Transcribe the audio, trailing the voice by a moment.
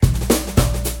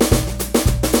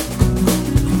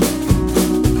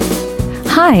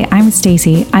Hi, I'm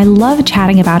Stacy. I love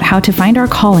chatting about how to find our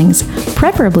callings,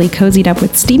 preferably cozied up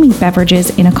with steaming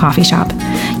beverages in a coffee shop.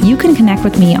 You can connect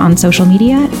with me on social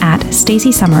media at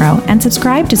Stacy Summerow and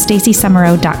subscribe to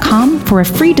stacysummerow.com for a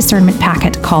free discernment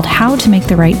packet called How to Make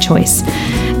the Right Choice.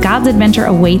 God's adventure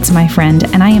awaits, my friend,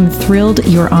 and I am thrilled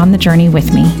you're on the journey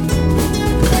with me.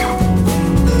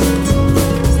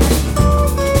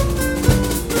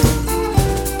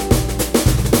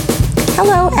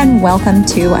 Hello, and welcome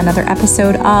to another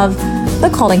episode of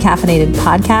the Called and Caffeinated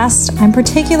podcast. I'm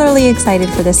particularly excited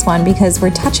for this one because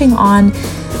we're touching on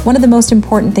one of the most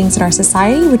important things in our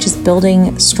society, which is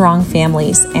building strong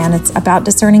families. And it's about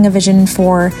discerning a vision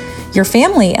for your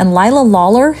family. And Lila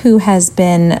Lawler, who has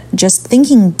been just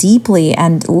thinking deeply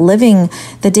and living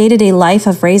the day-to-day life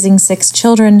of raising 6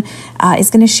 children,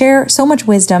 is going to share so much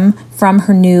wisdom from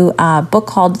her new book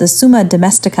called The Summa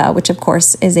Domestica, which of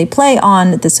course is a play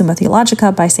on the Summa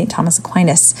Theologica by St. Thomas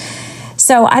Aquinas.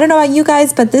 So I don't know about you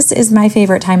guys, but this is my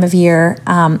favorite time of year.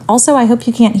 Also, I hope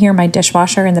you can't hear my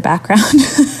dishwasher in the background.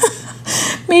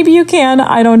 Maybe you can.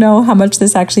 I don't know how much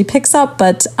this actually picks up,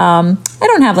 but I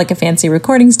don't have like a fancy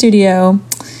recording studio.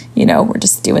 You know, we're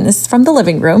just doing this from the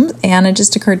living room. And it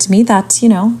just occurred to me that,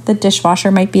 the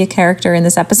dishwasher might be a character in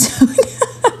this episode.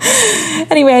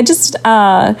 Anyway, I just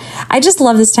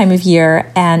love this time of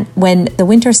year. And when the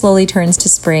winter slowly turns to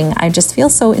spring, I just feel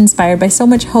so inspired by so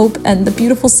much hope and the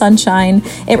beautiful sunshine.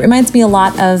 It reminds me a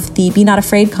lot of the Be Not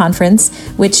Afraid conference,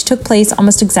 which took place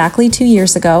almost exactly 2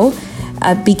 years ago.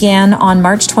 Began on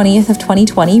March 20th of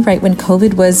 2020, right when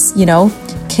COVID was,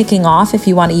 kicking off, if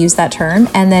you want to use that term.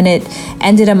 And then it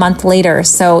ended a month later.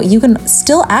 So you can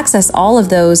still access all of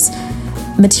those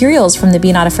materials from the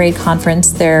Be Not Afraid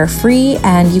conference. They're free,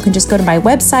 and you can just go to my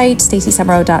website,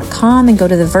 stacysummerow.com, and go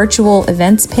to the virtual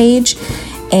events page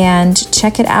and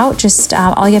check it out. Just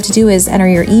all you have to do is enter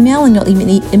your email, and you'll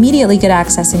immediately get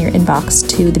access in your inbox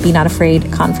to the Be Not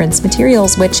Afraid conference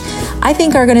materials, which I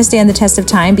think are going to stand the test of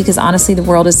time because honestly, the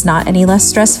world is not any less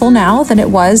stressful now than it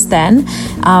was then.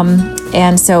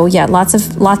 And so, yeah, lots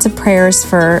of prayers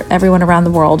for everyone around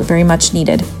the world, very much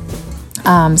needed.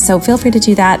 So feel free to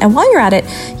do that. And while you're at it,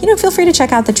 feel free to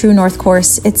check out the True North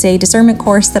course. It's a discernment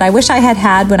course that I wish I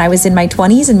had when I was in my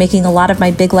 20s and making a lot of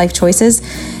my big life choices.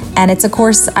 And it's a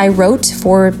course I wrote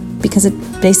because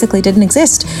it basically didn't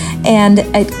exist. And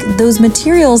those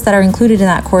materials that are included in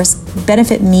that course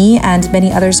benefit me and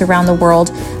many others around the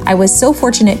world. I was so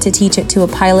fortunate to teach it to a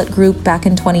pilot group back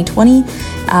in 2020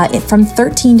 from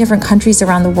 13 different countries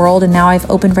around the world. And now I've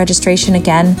opened registration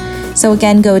again. So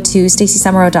again, go to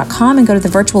stacysummerow.com and go to the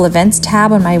virtual events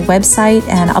tab on my website.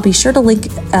 And I'll be sure to link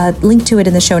to it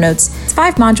in the show notes. It's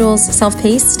 5 modules,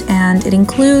 self-paced, and it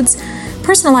includes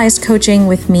personalized coaching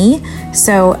with me.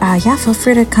 So feel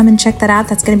free to come and check that out.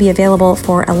 That's going to be available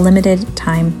for a limited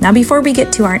time. Now, before we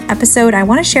get to our episode, I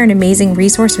want to share an amazing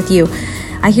resource with you.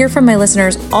 I hear from my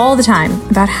listeners all the time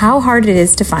about how hard it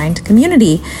is to find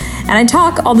community. And I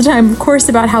talk all the time, of course,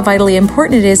 about how vitally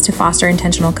important it is to foster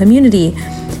intentional community.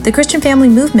 The Christian Family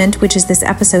Movement, which is this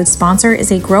episode's sponsor,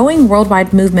 is a growing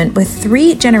worldwide movement with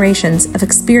 3 generations of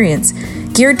experience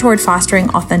geared toward fostering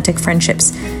authentic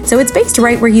friendships. So it's based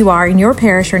right where you are in your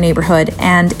parish or neighborhood.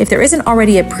 And if there isn't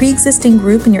already a pre-existing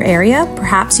group in your area,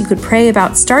 perhaps you could pray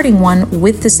about starting one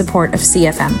with the support of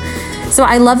CFM. So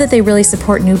I love that they really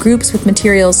support new groups with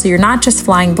materials so you're not just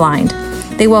flying blind.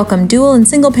 They welcome dual and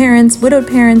single parents, widowed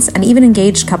parents, and even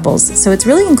engaged couples. So it's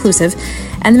really inclusive,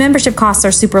 and the membership costs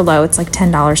are super low. It's like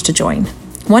 $10 to join.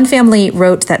 One family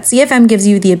wrote that CFM gives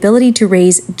you the ability to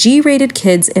raise G-rated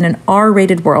kids in an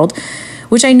R-rated world,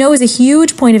 which I know is a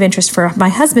huge point of interest for my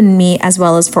husband and me, as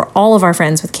well as for all of our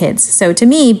friends with kids. So to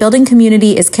me, building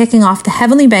community is kicking off the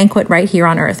heavenly banquet right here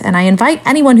on earth. And I invite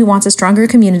anyone who wants a stronger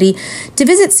community to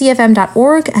visit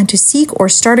cfm.org and to seek or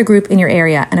start a group in your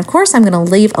area. And of course, I'm going to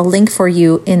leave a link for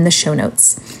you in the show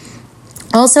notes.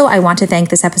 Also, I want to thank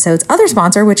this episode's other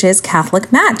sponsor, which is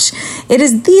Catholic Match. It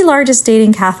is the largest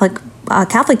Catholic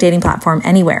dating platform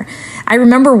anywhere. I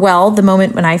remember well the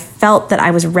moment when I felt that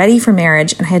I was ready for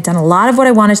marriage and I had done a lot of what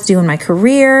I wanted to do in my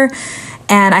career,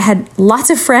 and I had lots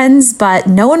of friends, but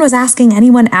no one was asking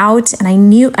anyone out, and I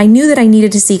knew that I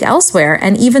needed to seek elsewhere.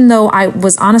 And even though I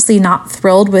was honestly not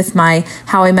thrilled with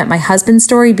how I met my husband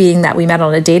story, being that we met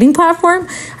on a dating platform,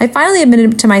 I finally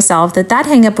admitted to myself that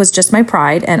hangup was just my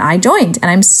pride, and I joined.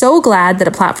 And I'm so glad that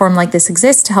a platform like this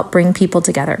exists to help bring people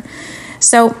together.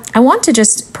 So I want to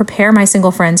just prepare my single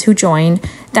friends who join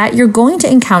that you're going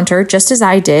to encounter, just as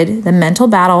I did, the mental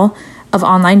battle of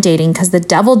online dating because the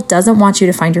devil doesn't want you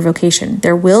to find your vocation.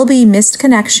 There will be missed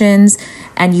connections,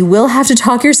 and you will have to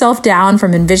talk yourself down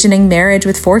from envisioning marriage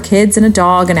with 4 kids and a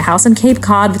dog and a house on Cape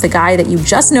Cod with a guy that you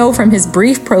just know from his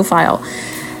brief profile.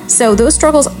 So those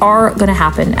struggles are going to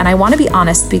happen. And I want to be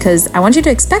honest because I want you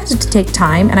to expect it to take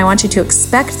time, and I want you to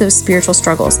expect those spiritual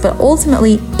struggles. But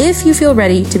ultimately, if you feel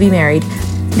ready to be married,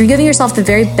 you're giving yourself the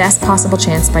very best possible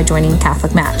chance by joining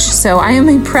Catholic Match. So I am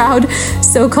a proud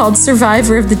so-called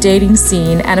survivor of the dating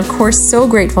scene, and of course so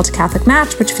grateful to Catholic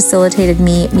Match, which facilitated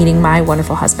me meeting my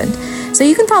wonderful husband. So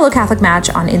you can follow Catholic Match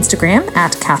on Instagram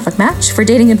at Catholic Match for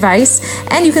dating advice,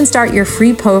 and you can start your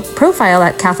free profile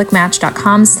at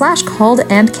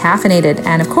catholicmatch.com/calledandcaffeinated.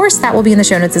 And of course, that will be in the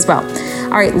show notes as well.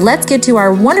 All right, let's get to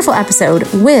our wonderful episode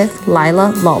with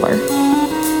Lila Lawler.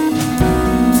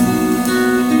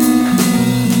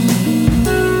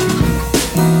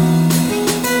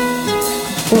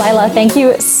 Lila, thank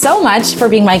you so much for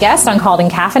being my guest on Called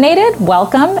and Caffeinated.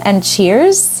 Welcome and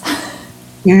cheers.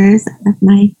 Cheers of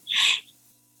my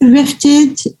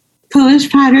thrifted Polish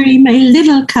pottery, my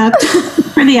little cup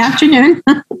for the afternoon.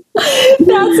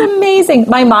 That's amazing.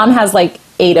 My mom has like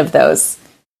 8 of those.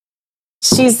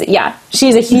 She's a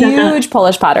huge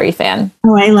Polish pottery fan.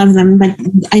 Oh, I love them. But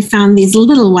I found these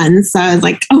little ones. So I was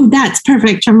like, oh, that's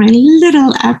perfect for my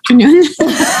little afternoon.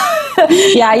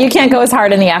 Yeah, you can't go as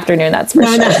hard in the afternoon, that's for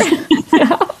sure.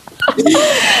 No.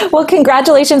 Well,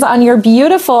 congratulations on your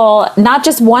beautiful, not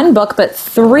just 1 book, but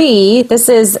 3. This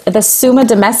is the Summa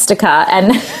Domestica.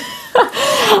 And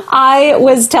I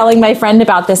was telling my friend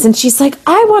about this, and she's like,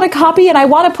 I want a copy, and I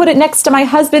want to put it next to my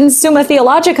husband's Summa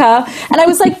Theologica. And I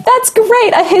was like, that's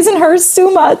great. A his and hers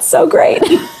Summa. It's so great.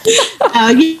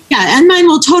 Yeah, and mine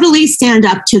will totally stand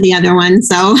up to the other one.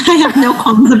 So I have no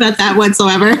qualms about that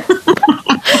whatsoever.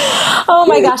 Oh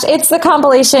my gosh. It's the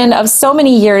compilation of so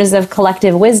many years of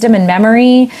collective wisdom and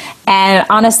memory. And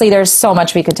honestly, there's so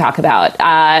much we could talk about.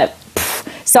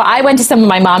 So I went to some of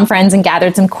my mom friends and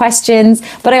gathered some questions,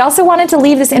 but I also wanted to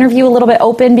leave this interview a little bit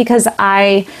open because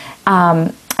I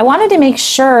wanted to make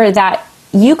sure that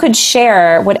you could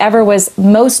share whatever was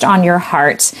most on your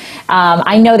heart.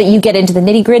 I know that you get into the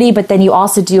nitty-gritty, but then you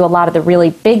also do a lot of the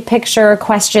really big picture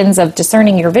questions of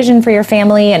discerning your vision for your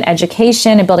family and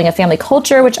education and building a family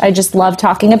culture, which I just love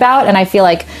talking about. And I feel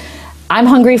like I'm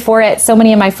hungry for it. So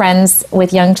many of my friends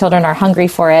with young children are hungry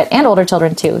for it, and older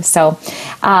children too. So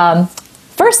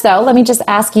first, though, let me just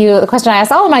ask you the question I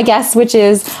ask all of my guests, which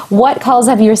is, what calls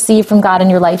have you received from God in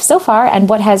your life so far, and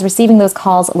what has receiving those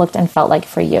calls looked and felt like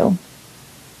for you?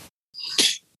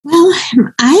 Well,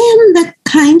 I am the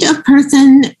kind of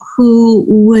person who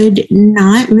would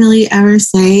not really ever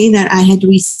say that I had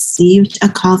received a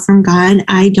call from God.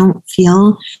 I don't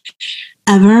feel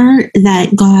ever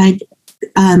that God,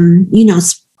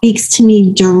 speaks to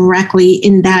me directly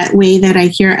in that way that I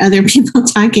hear other people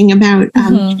talking about.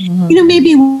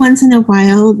 Maybe once in a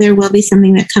while there will be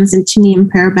something that comes into me in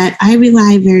prayer, but I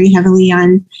rely very heavily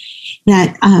on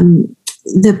that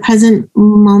the present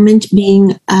moment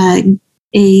being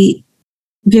a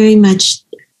very much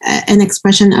an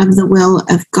expression of the will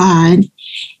of God,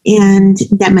 and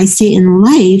that my state in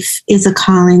life is a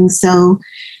calling. So,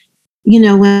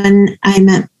 when I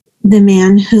met the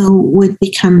man who would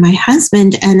become my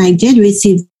husband, and I did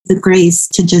receive the grace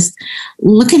to just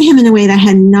look at him in a way that I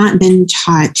had not been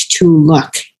taught to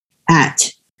look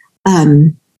at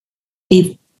a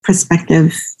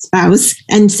prospective spouse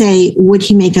and say, would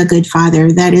he make a good father?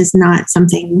 That is not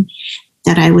something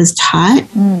that I was taught.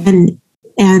 And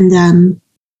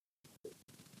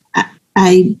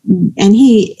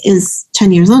he is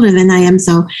 10 years older than I am.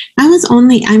 So I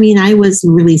was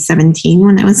really 17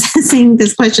 when I was saying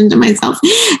this question to myself.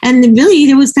 And really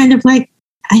it was kind of like,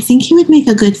 I think he would make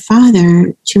a good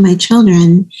father to my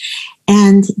children.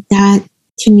 And that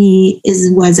to me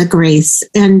was a grace.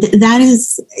 And that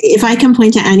is, if I can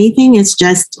point to anything, it's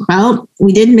just, well,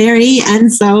 we did marry.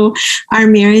 And so our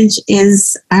marriage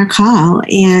is our call,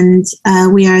 and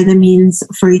we are the means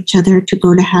for each other to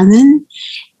go to heaven.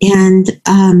 And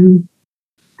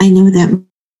I know that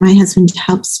my husband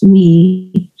helps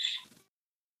me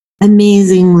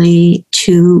amazingly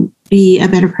to be a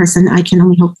better person. I can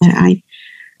only hope that I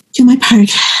do my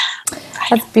part.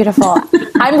 That's beautiful.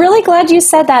 I'm really glad you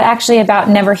said that, actually, about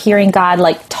never hearing God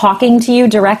talking to you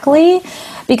directly,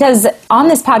 because on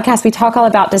this podcast, we talk all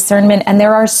about discernment, and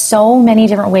there are so many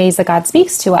different ways that God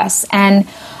speaks to us. And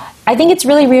I think it's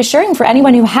really reassuring for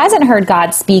anyone who hasn't heard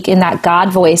God speak in that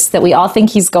God voice that we all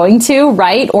think he's going to,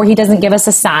 right? Or he doesn't give us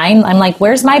a sign. I'm like,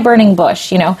 where's my burning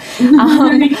bush? I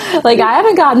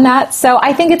haven't gotten that. So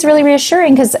I think it's really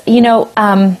reassuring because,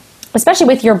 especially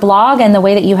with your blog and the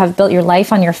way that you have built your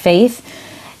life on your faith,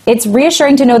 it's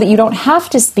reassuring to know that you don't have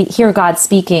to hear God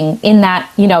speaking in that,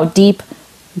 deep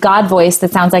God voice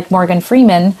that sounds like Morgan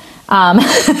Freeman.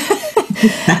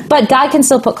 But God can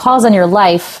still put calls on your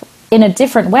life in a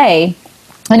different way.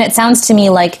 And it sounds to me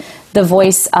like the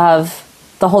voice of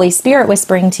the Holy Spirit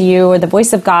whispering to you, or the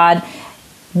voice of God,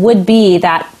 would be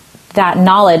that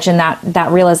knowledge and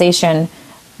that realization,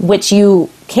 which you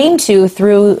came to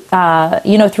through,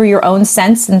 through your own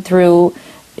sense and through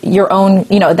your own,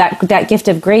 that gift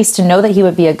of grace to know that He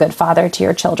would be a good father to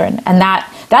your children. And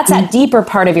that's that deeper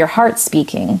part of your heart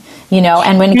speaking,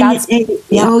 and when God's...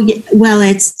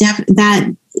 It's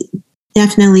that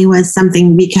definitely was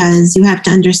something, because you have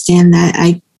to understand that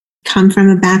I come from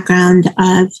a background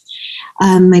of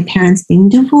my parents being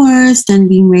divorced and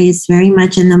being raised very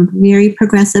much in a very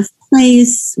progressive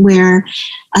place where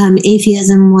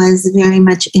atheism was very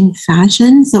much in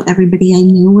fashion. So everybody I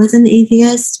knew was an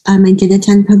atheist. I did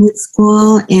attend public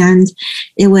school, and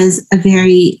it was a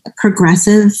very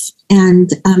progressive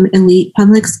and elite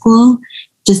public school,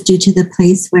 just due to the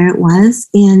place where it was.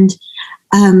 And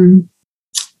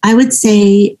I would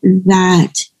say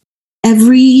that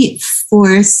every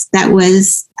force that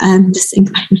was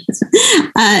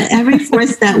every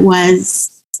force that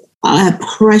was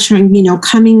pressuring,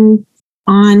 coming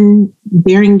on,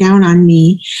 bearing down on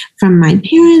me, from my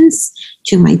parents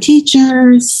to my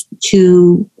teachers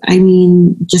to,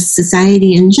 just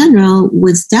society in general,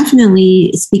 was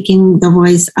definitely speaking the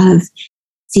voice of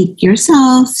seek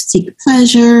yourself, seek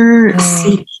pleasure,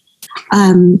 seek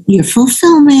your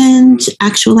fulfillment,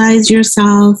 actualize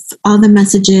yourself, all the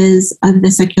messages of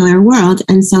the secular world.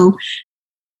 And so,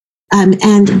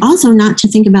 and also not to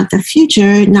think about the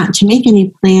future, not to make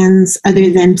any plans other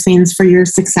than plans for your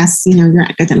success, your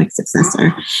academic success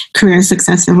or career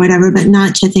success or whatever, but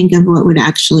not to think of what would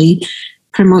actually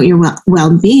promote your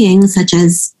well-being, such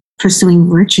as pursuing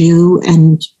virtue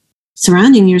and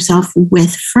surrounding yourself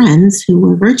with friends who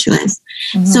were virtuous.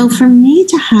 Mm-hmm. So for me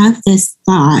to have this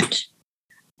thought,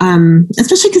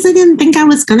 especially because I didn't think I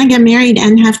was going to get married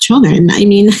and have children. I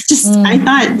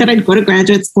thought that I'd go to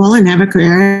graduate school and have a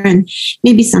career, and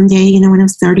maybe someday, when I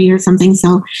was 30 or something.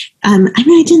 So, I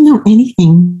didn't know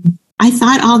anything. I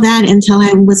thought all that until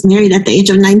I was married at the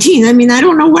age of 19. I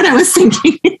don't know what I was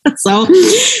thinking. So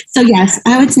yes,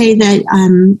 I would say that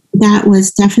that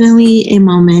was definitely a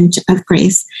moment of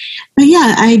grace. But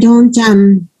yeah,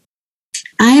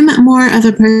 I'm more of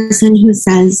a person who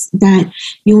says that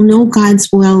you'll know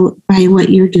God's will by what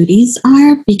your duties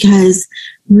are, because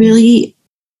really,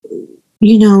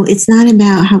 it's not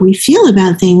about how we feel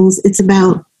about things. It's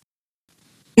about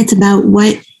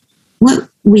what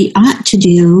we ought to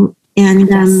do. And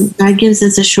God gives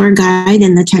us a sure guide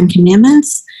in the 10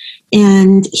 Commandments.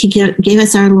 And He gave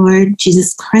us our Lord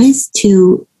Jesus Christ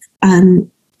to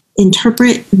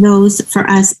interpret those for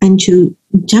us and to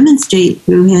demonstrate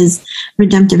through His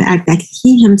redemptive act that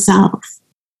He Himself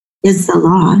is the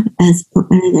law, as Pope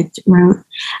Benedict wrote.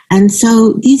 And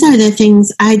so these are the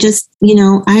things I just,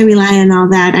 I rely on all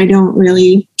that. I don't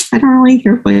really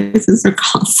hear voices or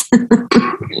calls.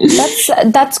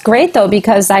 That's great, though,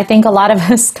 because I think a lot of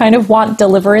us kind of want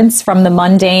deliverance from the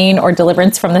mundane or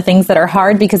deliverance from the things that are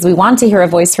hard, because we want to hear a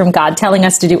voice from God telling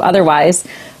us to do otherwise.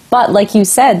 But like you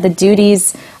said, the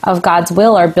duties of God's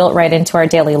will are built right into our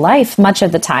daily life much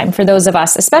of the time, for those of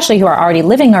us, especially who are already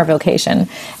living our vocation.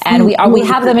 And we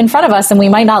have them in front of us, and we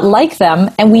might not like them,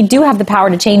 and we do have the power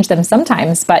to change them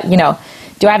sometimes. But,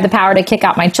 do I have the power to kick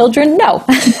out my children? No.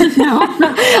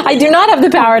 I do not have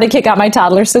the power to kick out my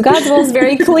toddler. So God's will is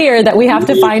very clear that we have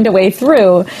to find a way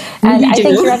through. And I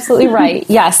think you're absolutely right.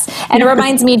 Yes. And it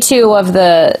reminds me, too, of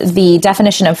the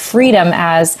definition of freedom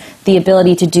as the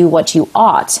ability to do what you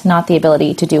ought, not the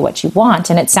ability to do what you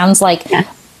want. And it sounds like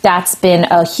that's been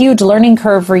a huge learning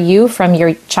curve for you from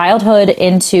your childhood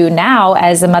into now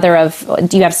as a mother of,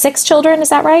 do you have 6 children? Is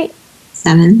that right?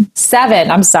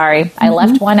 7. I'm sorry. I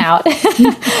left one out.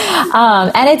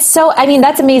 And it's so,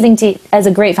 that's amazing as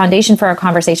a great foundation for our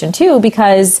conversation too,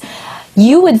 because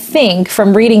you would think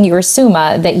from reading your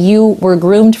Summa that you were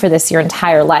groomed for this your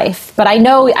entire life. But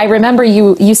I remember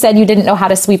you said you didn't know how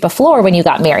to sweep a floor when you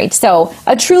got married. So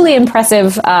a truly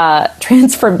impressive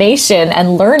transformation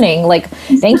and learning.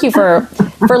 Thank you for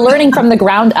learning from the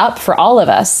ground up for all of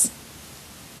us.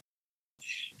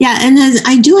 Yeah, and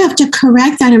I do have to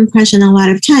correct that impression a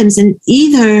lot of times. And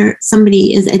either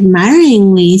somebody is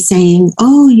admiringly saying,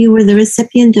 oh, you were the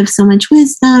recipient of so much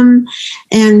wisdom,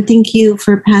 and thank you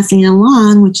for passing it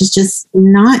along, which is just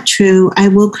not true. I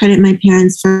will credit my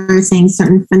parents for saying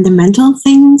certain fundamental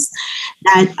things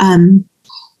that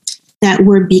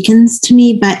were beacons to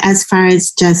me. But as far as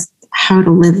just how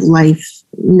to live life,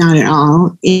 not at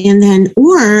all. And then,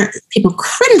 or people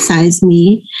criticize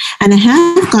me, and I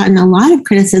have gotten a lot of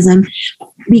criticism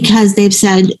because they've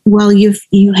said, well, you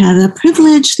have a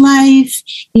privileged life.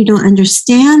 You don't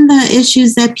understand the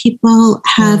issues that people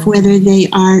have, whether they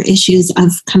are issues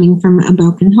of coming from a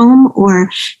broken home or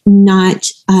not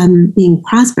being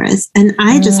prosperous. And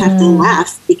I just have to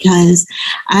laugh because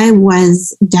I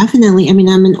was definitely, I mean,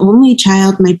 I'm an only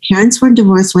child. My parents were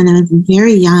divorced when I was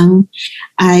very young.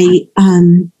 I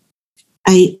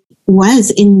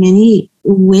was in many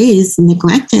ways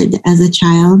neglected as a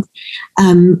child.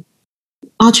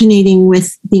 Alternating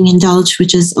with being indulged,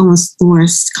 which is almost the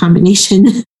worst combination,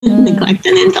 neglect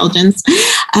and indulgence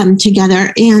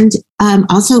together. And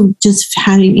also just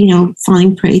having,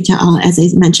 falling prey to all, as I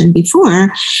mentioned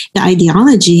before, the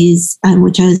ideologies,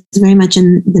 which I was very much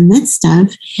in the midst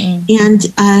of.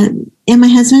 And my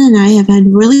husband and I have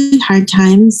had really hard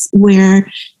times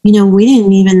where, we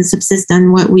didn't even subsist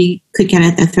on what we could get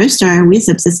at the thrift store. We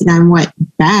subsisted on what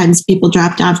bags people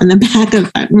dropped off in the back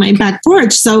of my back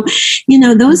porch. So,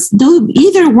 those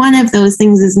either one of those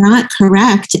things is not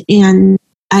correct. And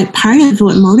part of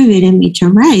what motivated me to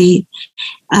write,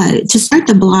 to start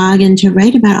the blog and to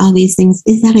write about all these things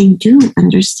is that I do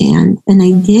understand and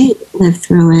I did live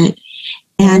through it.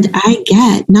 And I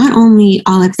get not only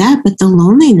all of that, but the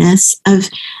loneliness of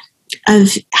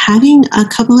having a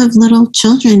couple of little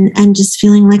children and just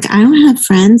feeling like I don't have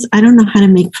friends. I don't know how to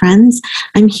make friends.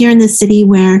 I'm here in the city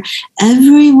where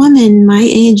every woman my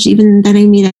age, even that I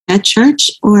meet at church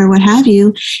or what have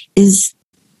you,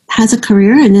 has a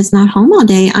career and is not home all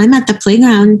day. I'm at the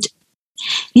playground,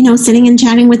 sitting and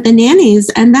chatting with the nannies.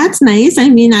 And that's nice. I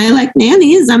mean, I like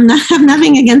nannies. have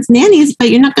nothing against nannies, but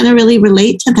you're not going to really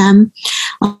relate to them.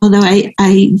 Although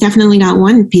I definitely got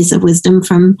one piece of wisdom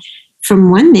from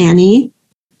one nanny,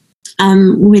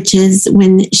 which is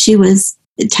when she was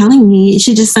telling me,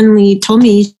 she just suddenly told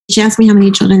me, she asked me how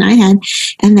many children I had.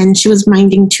 And then she was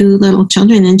minding two little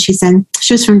children. And she said,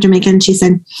 she was from Jamaica. And she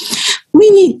said, we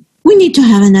need to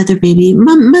have another baby.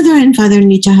 Mother and father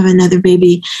need to have another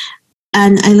baby.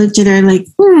 And I looked at her like,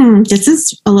 this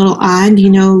is a little odd.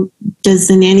 Does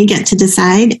the nanny get to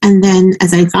decide? And then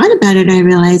as I thought about it, I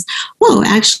realized, whoa,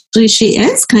 actually she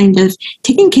is kind of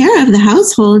taking care of the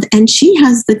household and she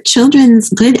has the children's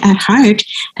good at heart.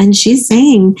 And she's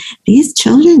saying these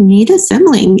children need a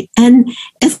sibling. And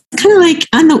it's kind of like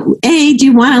do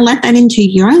you want to let that into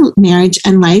your marriage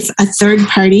and life? A third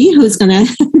party who's going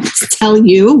to tell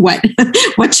you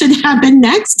what should happen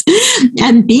next?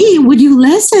 And B, would you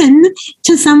listen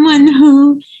to someone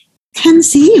who can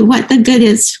see what the good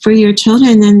is for your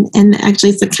children? And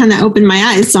actually to kind of open my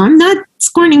eyes. So I'm not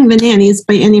scorning the nannies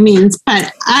by any means,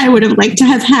 but I would have liked to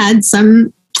have had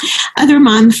some other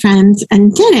mom friends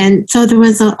and didn't. So there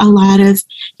was a lot of,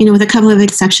 with a couple of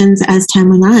exceptions as time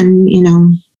went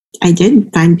on, I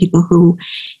did find people who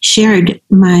shared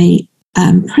my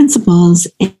principles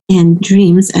and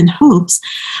dreams and hopes.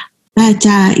 But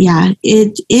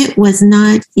it was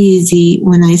not easy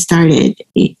when I started.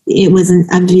 It was a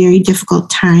very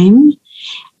difficult time,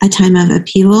 a time of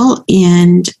upheaval.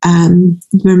 And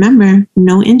remember,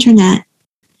 no internet.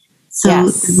 So It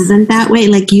wasn't that way.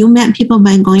 Like you met people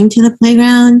by going to the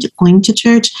playground, going to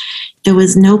church. There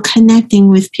was no connecting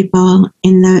with people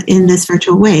in this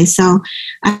virtual way. So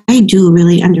I do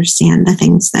really understand the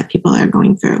things that people are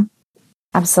going through.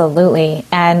 Absolutely.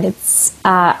 And it's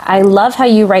I love how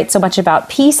you write so much about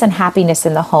peace and happiness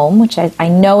in the home, which I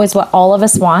know is what all of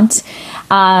us want.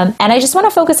 And I just want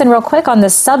to focus in real quick on the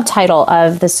subtitle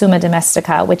of the Summa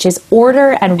Domestica, which is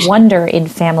Order and Wonder in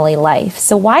Family Life.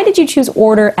 So why did you choose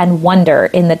Order and Wonder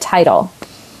in the title?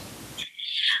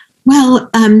 Well,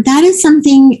 that is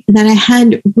something that I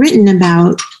had written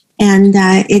about. And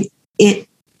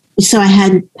so I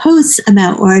had posts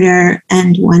about order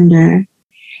and wonder.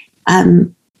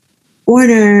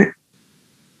 Order,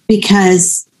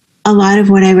 because a lot of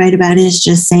what I write about is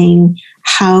just saying,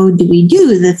 how do we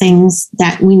do the things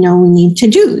that we know we need to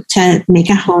do to make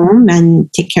a home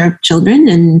and take care of children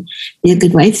and be a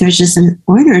good wife? There's just an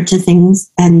order to things.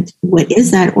 And what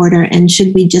is that order? And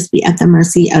should we just be at the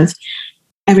mercy of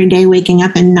every day waking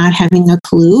up and not having a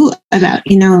clue about,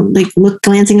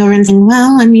 glancing over and saying,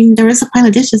 well, I mean, there is a pile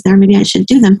of dishes there. Maybe I should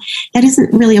do them. That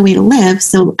isn't really a way to live.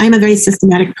 So I'm a very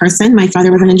systematic person. My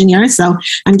father was an engineer. So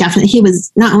he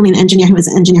was not only an engineer, he was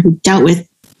an engineer who dealt with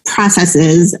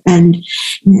processes and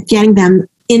getting them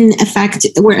in effect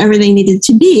wherever they needed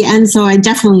to be. And so I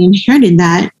definitely inherited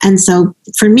that. And so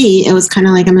for me, it was kind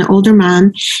of like I'm an older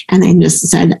mom and I just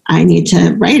said, I need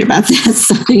to write about this.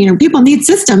 So, people need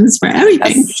systems for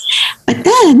everything. Yes. But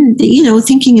then,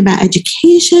 thinking about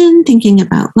education, thinking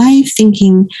about life,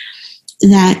 thinking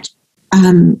that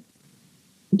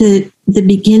the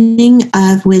beginning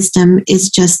of wisdom is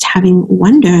just having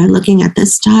wonder, looking at the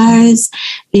stars,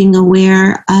 being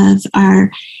aware of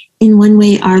in one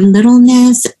way, our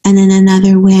littleness, and in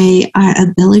another way, our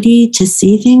ability to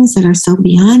see things that are so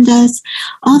beyond us.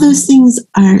 All those things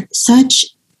are such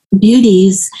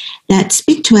beauties that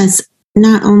speak to us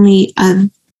not only of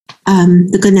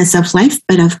the goodness of life,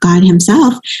 but of God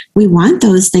himself. We want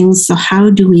those things. So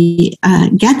how do we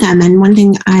get them? And one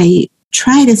thing I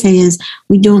try to say is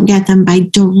we don't get them by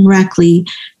directly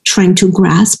trying to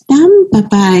grasp them, but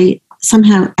by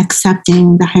somehow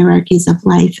accepting the hierarchies of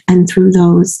life, and through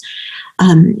those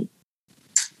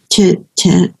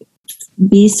to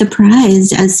be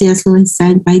surprised, as C.S. Lewis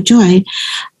said, by joy.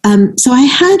 So I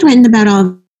had written about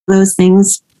all those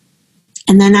things.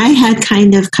 And then I had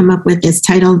kind of come up with this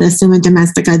title, the Summa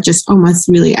Domestica, just almost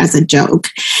really as a joke.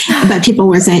 But people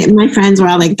were saying, my friends were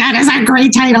all like, that is a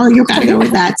great title. You got to go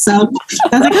with that. So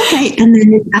I was like, okay. And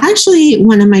then actually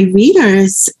one of my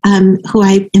readers who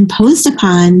I imposed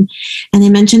upon, and I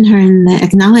mentioned her in the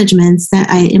acknowledgments, that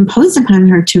I imposed upon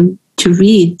her to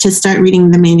start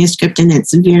reading the manuscript in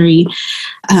its very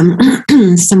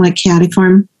somewhat chaotic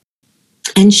form.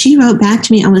 And she wrote back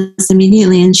to me almost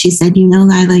immediately, and she said,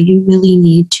 Lila, you really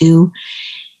need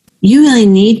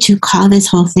to call this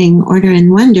whole thing Order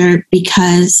and Wonder,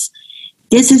 because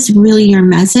this is really your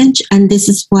message. And this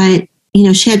is what,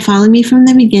 she had followed me from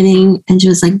the beginning, and she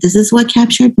was like, this is what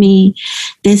captured me.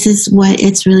 This is what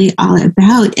it's really all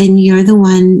about. And you're the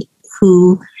one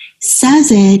who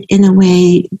says it in a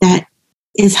way that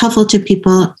is helpful to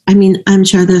people. I mean, I'm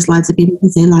sure there's lots of people who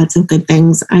say lots of good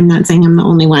things. I'm not saying I'm the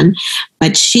only one,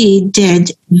 but she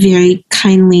did very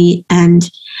kindly and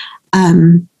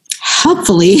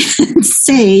helpfully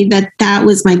say that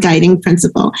was my guiding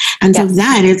principle. And so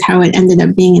that is how it ended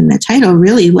up being in the title,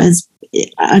 really was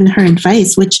on her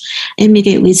advice, which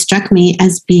immediately struck me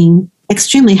as being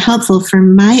extremely helpful for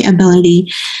my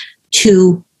ability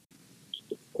to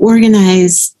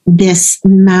organize this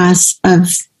mass of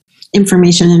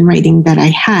information and writing that I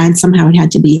had. Somehow it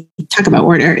had to be, talk about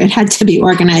order, it had to be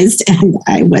organized, and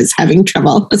I was having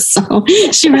trouble. So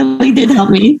she really did help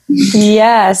me.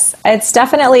 Yes, it's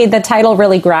definitely, the title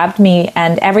really grabbed me,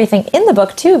 and everything in the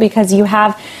book too, because you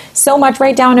have so much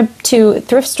right down to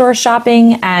thrift store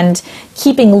shopping and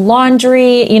keeping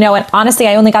laundry, and honestly,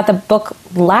 I only got the book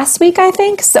last week, I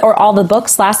think, or all the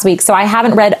books last week. So I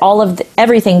haven't read all of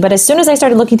everything, but as soon as I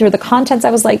started looking through the contents,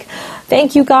 I was like,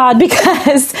 thank you, God,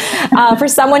 because for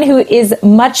someone who is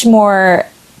much more,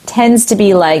 tends to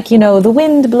be like, the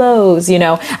wind blows,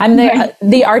 I'm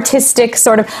the artistic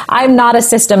sort of, I'm not a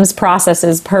systems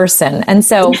processes person. And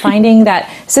so finding that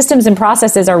systems and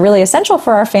processes are really essential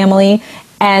for our family,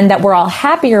 and that we're all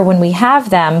happier when we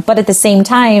have them, but at the same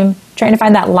time, trying to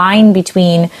find that line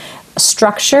between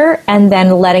structure and then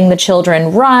letting the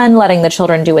children run, letting the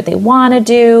children do what they want to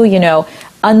do,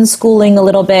 unschooling a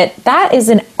little bit. That is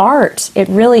an art. It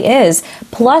really is.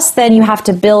 Plus, then you have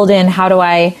to build in, how do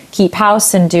I keep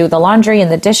house and do the laundry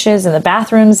and the dishes and the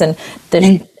bathrooms and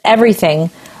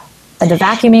everything, and the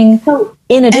vacuuming,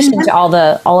 in addition to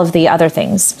all of the other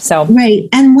things. So right.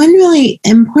 And one really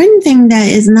important thing that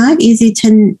is not easy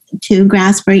to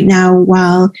grasp right now,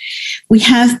 while we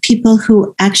have people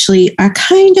who actually are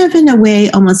kind of in a way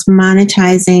almost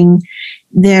monetizing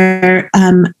their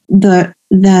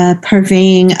the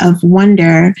purveying of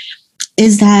wonder,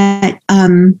 is that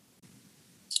in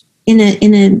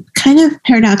a kind of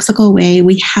paradoxical way,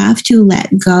 we have to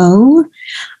let go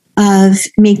of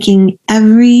making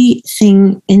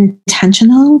everything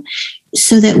intentional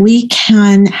so that we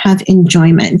can have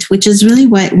enjoyment, which is really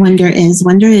what wonder is.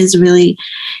 Wonder is really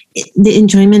the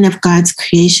enjoyment of God's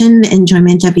creation, the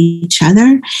enjoyment of each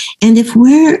other. And if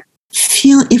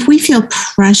we feel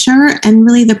pressure, and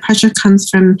really the pressure comes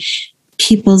from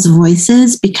people's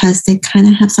voices because they kind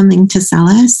of have something to sell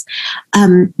us,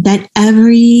 that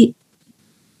every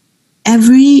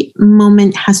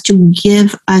moment has to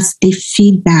give us a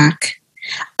feedback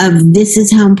of, this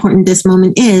is how important this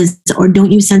moment is, or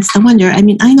don't you sense the wonder? I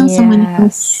mean, I know someone who,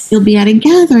 you'll be at a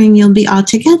gathering, you'll be all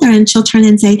together, and she'll turn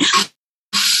and say,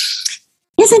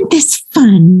 isn't this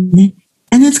fun?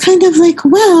 And it's kind of like,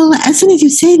 well, as soon as you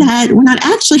say that, we're not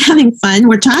actually having fun.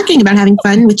 We're talking about having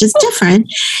fun, which is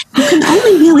different. You can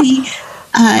only really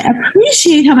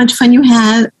appreciate how much fun you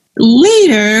have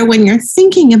later when you're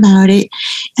thinking about it.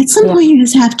 At some point, you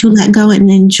just have to let go and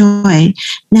enjoy.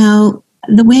 Now,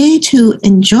 the way to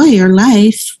enjoy your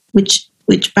life, which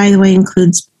by the way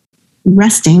includes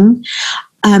resting,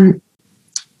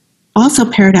 also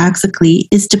paradoxically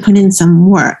is to put in some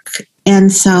work.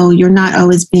 And so you're not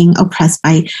always being oppressed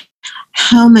by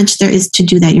how much there is to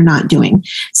do that you're not doing.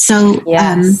 So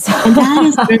and that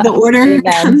is where the order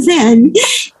comes in.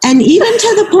 And even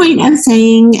to the point of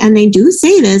saying, and they do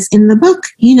say this in the book,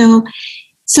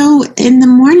 so in the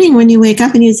morning when you wake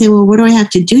up and you say, well, what do I have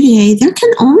to do today? There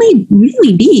can only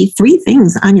really be 3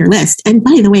 things on your list. And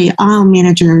by the way, all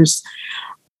managers,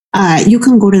 you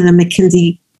can go to the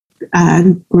McKinsey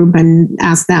group and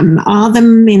ask them. All the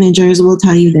managers will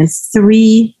tell you this: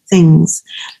 3 things.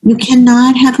 You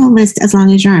cannot have a list as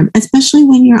long as your arm, especially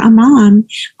when you're a mom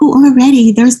who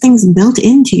already there's things built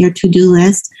into your to-do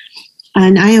list.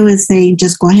 And I always say,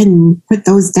 just go ahead and put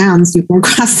those down so you can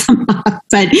cross them off.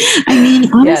 But I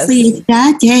mean, honestly, if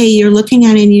that day you're looking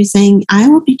at it and you're saying, I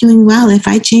will be doing well if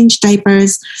I change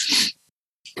diapers,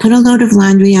 put a load of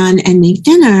laundry on, and make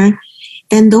dinner,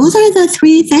 then those are the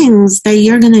 3 things that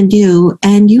you're going to do.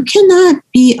 And you cannot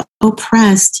be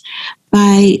oppressed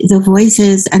by the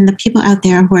voices and the people out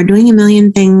there who are doing a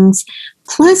million things,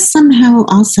 plus somehow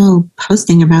also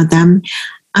posting about them.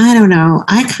 I don't know.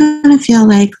 I kind of feel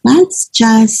like let's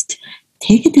just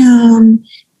take it down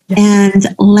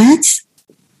and let's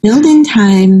build in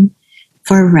time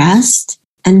for rest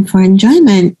and for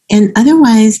enjoyment. And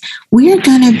otherwise, we're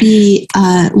going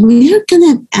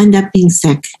to end up being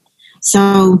sick.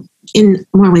 So in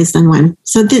more ways than one.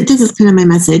 So this is kind of my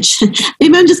message.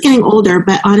 Maybe I'm just getting older,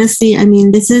 but honestly, I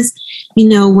mean, this is,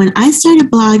 when I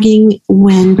started blogging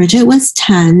when Bridget was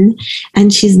 10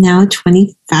 and she's now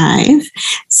 25.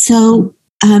 So,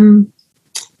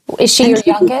 is she your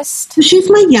youngest? She's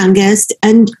my youngest,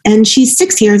 and she's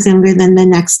 6 years younger than the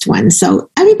next one. So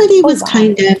everybody was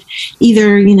kind of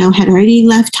either, had already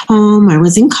left home or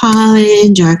was in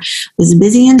college or was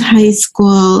busy in high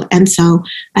school. And so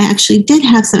I actually did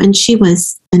have some, and she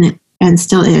was, and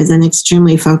still is, an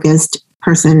extremely focused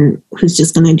person who's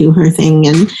just going to do her thing.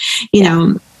 And,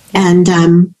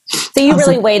 so you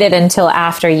really waited until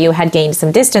after you had gained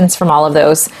some distance from all of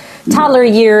those toddler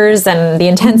years and the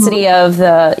intensity of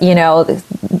the,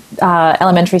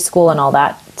 elementary school and all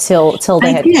that till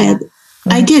they had.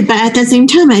 I did. But at the same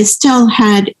time, I still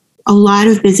had a lot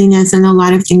of busyness and a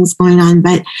lot of things going on.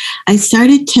 But I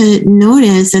started to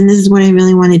notice, and this is what I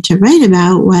really wanted to write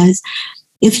about, was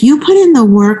if you put in the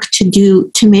work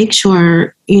to make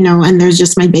sure, and there's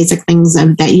just my basic things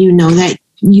of that,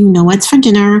 what's for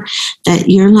dinner, that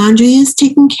your laundry is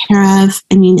taken care of.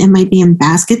 I mean, it might be in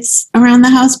baskets around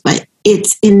the house, but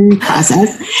it's in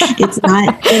process. It's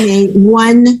not in a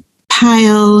one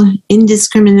pile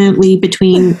indiscriminately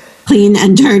between clean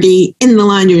and dirty in the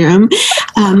laundry room.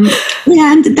 And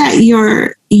that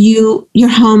your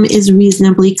home is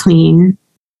reasonably clean.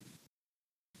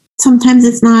 Sometimes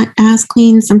it's not as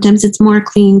clean, sometimes it's more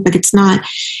clean, but it's not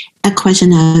a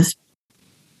question of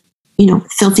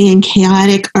filthy and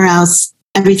chaotic, or else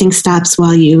everything stops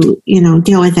while you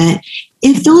deal with it.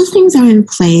 If those things are in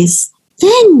place,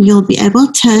 then you'll be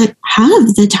able to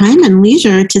have the time and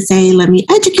leisure to say, let me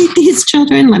educate these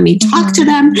children, let me talk to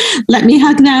them, let me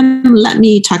hug them, let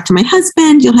me talk to my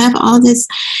husband. You'll have all this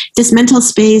mental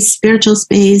space, spiritual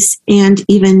space, and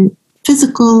even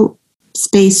physical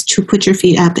space to put your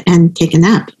feet up and take a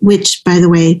nap, which, by the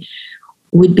way,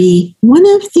 would be one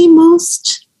of the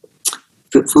most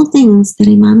fruitful things that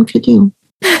a mom could do.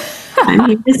 I'm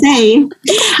here to say,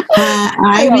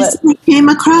 I recently came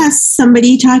across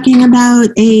somebody talking about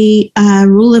a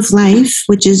rule of life,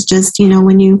 which is just,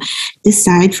 when you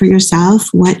decide for yourself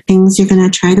what things you're going to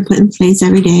try to put in place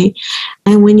every day.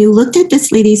 And when you looked at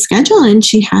this lady's schedule, and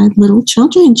she had little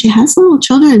children, she has little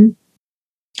children.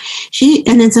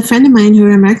 And it's a friend of mine who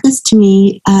remarked this to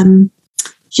me.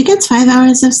 She gets 5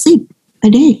 hours of sleep a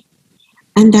day,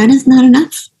 and that is not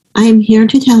enough. I am here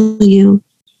to tell you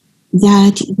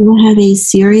that you will have a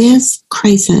serious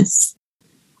crisis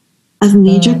of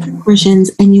major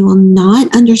proportions, and you will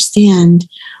not understand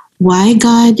why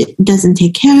God doesn't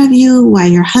take care of you, why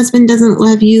your husband doesn't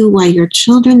love you, why your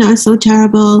children are so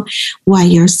terrible, why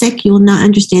you're sick. You will not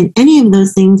understand any of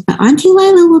those things, but Auntie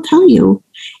Lila will tell you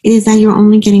it is that you're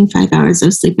only getting 5 hours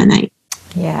of sleep a night.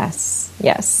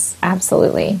 Yes,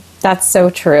 absolutely. That's so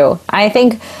true. I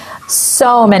think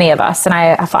so many of us, and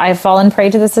I've fallen prey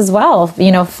to this as well,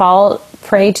 fall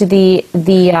prey to the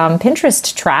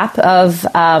Pinterest trap of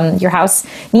your house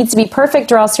needs to be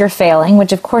perfect or else you're failing,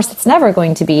 which of course it's never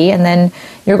going to be. And then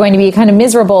you're going to be kind of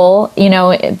miserable,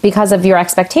 because of your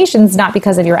expectations, not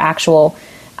because of your actual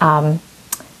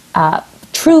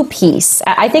true peace.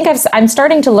 I think I'm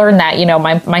starting to learn that,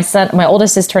 my son, my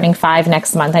oldest is turning 5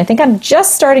 next month. I think I'm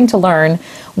just starting to learn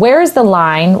where is the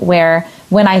line where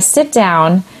when I sit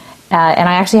down and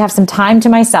I actually have some time to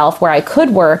myself where I could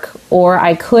work, or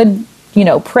I could,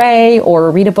 pray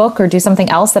or read a book or do something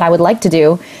else that I would like to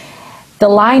do. the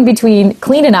line between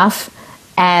clean enough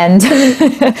and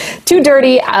too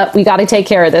dirty, we got to take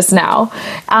care of this now.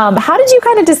 How did you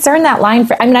kind of discern that line?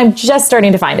 I'm just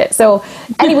starting to find it. So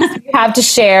anyways, you have to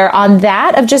share on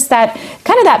that, of just that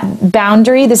kind of that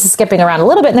boundary. This is skipping around a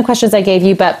little bit in the questions I gave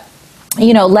you, but,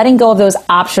 letting go of those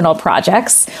optional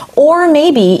projects, or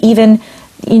maybe even,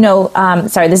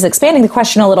 sorry, this is expanding the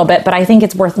question a little bit, but I think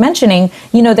it's worth mentioning,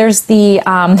 there's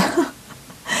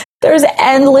there's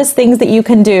endless things that you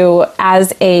can do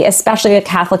as especially a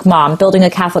Catholic mom, building a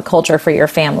Catholic culture for your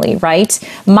family, right?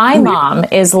 My mom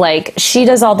is she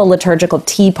does all the liturgical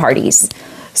tea parties.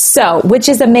 So, which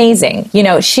is amazing.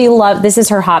 This is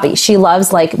her hobby. She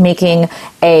loves making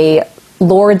a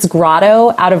Lourdes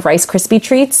grotto out of Rice Krispie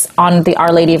treats on the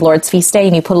Our Lady of Lourdes feast day,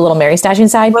 and you put a little Mary statue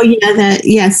inside. Oh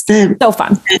yeah, so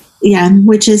fun.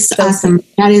 Which is so awesome.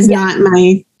 Sweet. That is not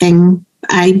my thing.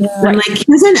 I'm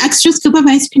here's an extra scoop of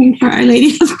ice cream for Our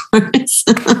Lady of Lourdes.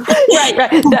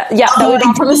 right. That would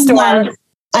be from the store.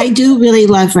 I do really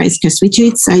love Rice Krispie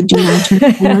treats. I do not turn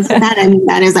that.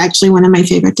 That is actually one of my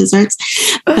favorite desserts.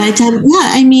 But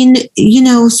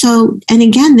so, and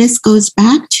again, this goes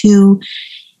back to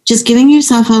just giving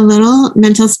yourself a little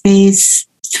mental space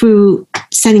through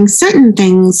setting certain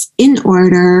things in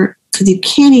order, because you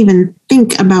can't even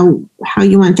think about how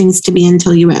you want things to be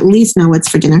until you at least know what's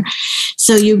for dinner.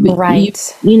 So you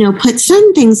put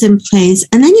certain things in place,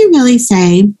 and then you really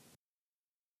say,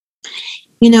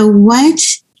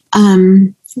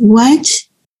 what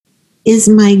is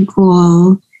my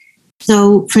goal?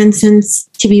 So, for instance,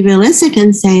 to be realistic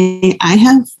and say, I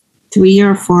have 3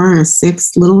 or 4 or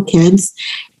 6 little kids,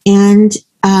 and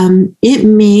it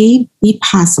may be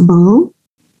possible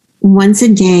once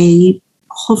a day,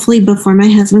 hopefully before my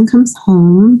husband comes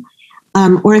home,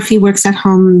 or if he works at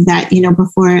home, that,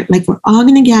 before, we're all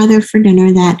going to gather for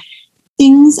dinner, that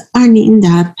things are neatened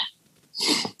up,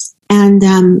 and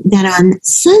that on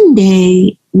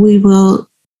Sunday we will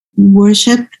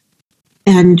worship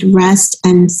and rest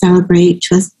and celebrate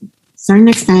to a certain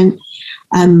extent,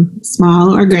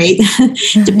 small or great,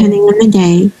 depending on the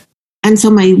day. And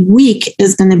so my week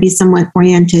is going to be somewhat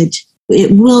oriented.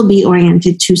 It will be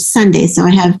oriented to Sunday. So I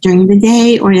have during the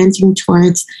day orienting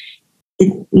towards,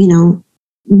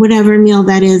 whatever meal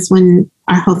that is when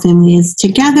our whole family is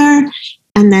together.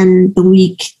 And then the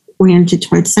week oriented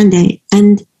towards Sunday.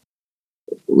 And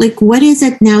what is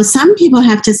it now? Some people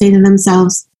have to say to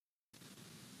themselves,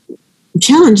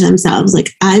 challenge themselves,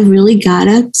 I've really got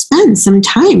to spend some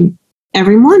time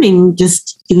every morning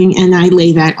just doing, and I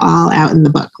lay that all out in the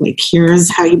book. Here's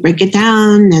how you break it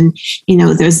down. And,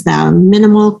 there's the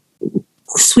minimal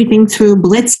sweeping through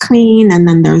blitz clean, and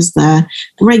then there's the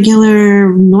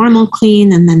regular normal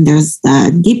clean, and then there's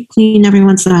the deep clean every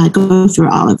once in a while. I go through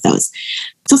all of those.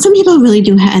 So some people really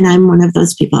do, and I'm one of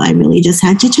those people. I really just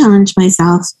had to challenge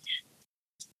myself.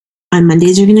 On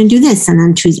Mondays, you're going to do this, and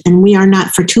on Tuesday, and we are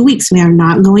not, for 2 weeks, we are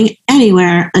not going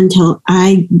anywhere until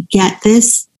I get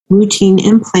this routine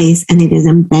in place and it is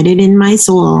embedded in my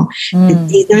soul.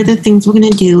 These are the things we're going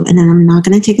to do, and then I'm not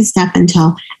going to take a step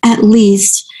until at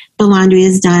least the laundry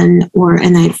is done,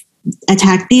 and I've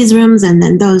attacked these rooms and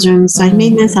then those rooms. So I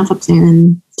made myself a plan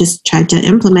and just tried to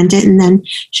implement it. And then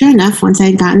sure enough, once I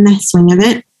had gotten the swing of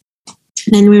it,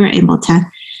 then we were able to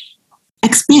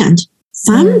expand.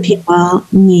 Some people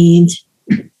need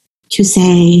to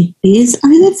say, these are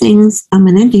the things I'm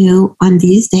going to do on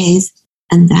these days,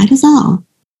 and that is all.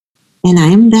 And I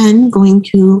am then going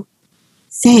to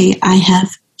say, I have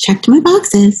checked my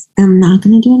boxes, and I'm not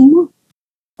going to do anymore,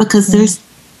 because there's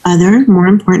other more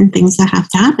important things that have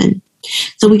to happen.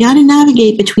 So we got to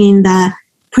navigate between the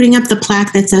putting up the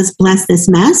plaque that says, bless this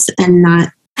mess, and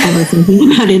not ever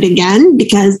thinking about it again,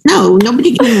 because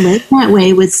nobody can live that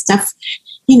way with stuff,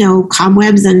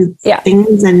 cobwebs and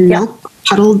things and milk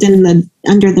puddled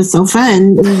under the sofa,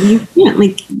 and you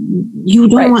can't, you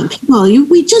don't want people.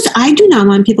 I do not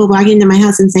want people walking into my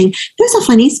house and saying, "There's a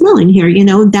funny smell in here."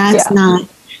 That's not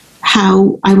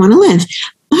how I want to live.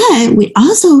 But we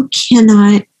also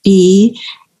cannot be,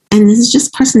 and this is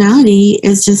just personality,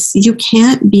 is just, you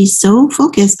can't be so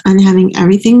focused on having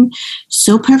everything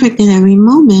so perfect at every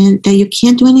moment that you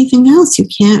can't do anything else. You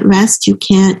can't rest. You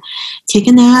can't take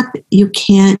a nap. You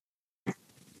can't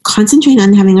concentrate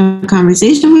on having a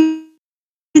conversation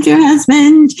with your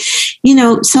husband,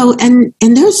 so, and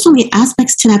there's so many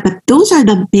aspects to that, but those are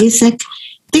the basic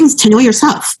things to know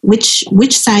yourself. Which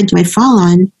side do I fall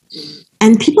on?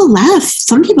 And people laugh.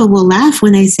 Some people will laugh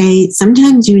when I say,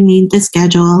 sometimes you need the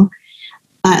schedule,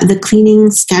 the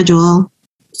cleaning schedule,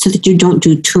 so that you don't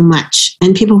do too much.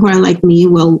 And people who are like me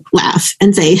will laugh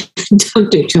and say,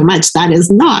 don't do too much. That is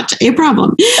not a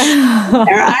problem.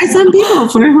 There are some people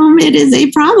for whom it is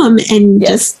a problem. And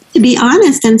just to be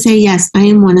honest and say, yes, I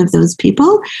am one of those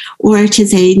people, or to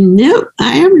say, no,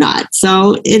 I am not.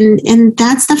 So, and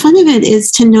that's the fun of it,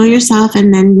 is to know yourself.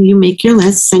 And then you make your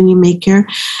lists and you make your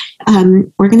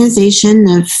organization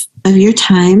of your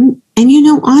time.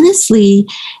 And, honestly,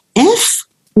 this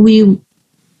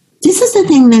is the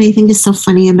thing that I think is so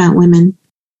funny about women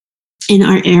in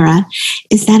our era,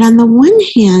 is that on the one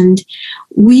hand,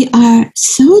 we are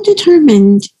so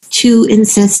determined to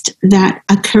insist that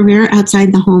a career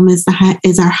outside the home is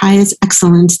our highest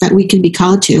excellence that we can be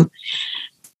called to.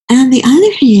 And on the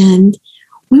other hand,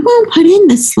 we won't put in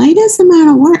the slightest amount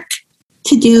of work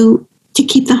to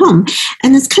keep the home.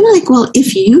 And it's kind of like, well,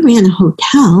 if you ran a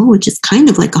hotel, which is kind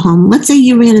of like a home, let's say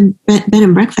you ran a bed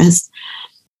and breakfast,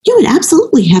 you would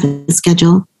absolutely have a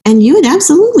schedule, and you would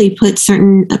absolutely put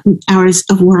certain hours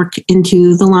of work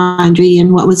into the laundry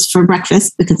and what was for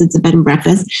breakfast, because it's a bed and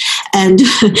breakfast, and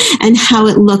how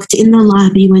it looked in the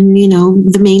lobby when,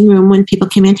 the main room, when people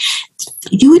came in.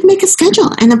 You would make a schedule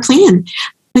and a plan.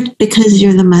 But because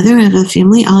you're the mother of a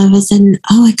family, all of a sudden,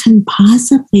 I couldn't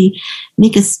possibly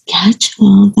make a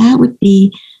schedule. That would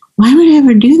be, why would I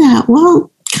ever do that? Well,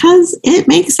 because it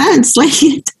makes sense. Like,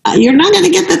 you're not going to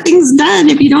get the things done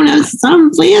if you don't have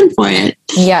some plan for it.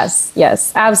 Yes,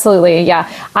 absolutely. Yeah.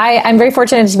 I'm very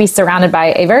fortunate to be surrounded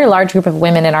by a very large group of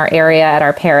women in our area at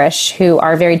our parish who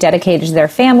are very dedicated to their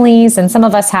families. And some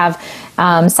of us have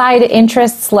side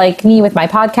interests, like me with my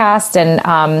podcast.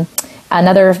 And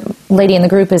another lady in the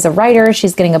group is a writer.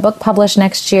 She's getting a book published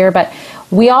next year. But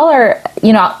we all are,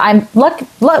 I'm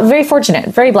very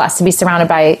fortunate, very blessed to be surrounded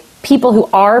by people who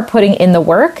are putting in the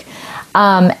work.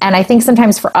 And I think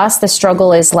sometimes for us, the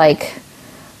struggle is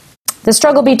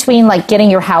between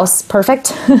getting your house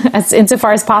perfect as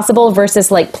insofar as possible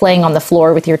versus playing on the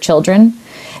floor with your children,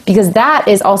 because that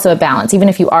is also a balance. Even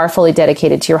if you are fully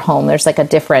dedicated to your home, there's a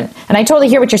different, and I totally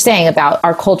hear what you're saying about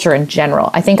our culture in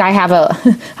general. I think I have a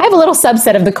little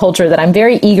subset of the culture that I'm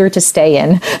very eager to stay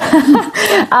in.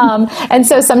 And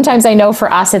so sometimes I know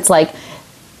for us, it's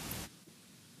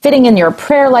fitting in your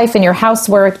prayer life and your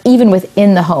housework, even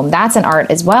within the home. That's an art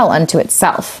as well unto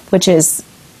itself, which is...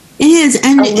 It is.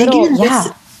 And but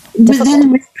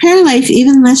then with prayer life,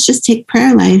 even let's just take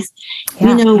prayer life.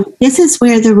 Yeah. This is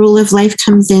where the rule of life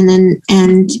comes in.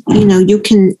 And you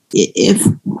can, if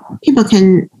people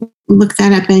can look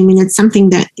that up. I mean, it's something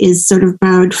that is sort of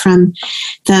borrowed from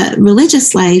the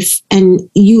religious life. And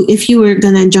if you were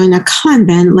going to join a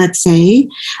convent, let's say,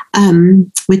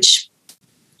 which...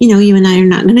 you and I are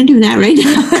not going to do that right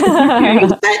now.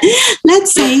 But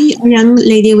let's say a young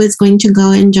lady was going to go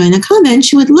and join a convent.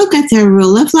 She would look at their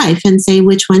rule of life and say,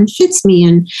 which one fits me,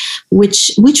 and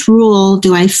which rule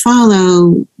do I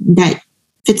follow that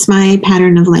fits my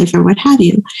pattern of life, or what have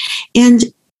you. And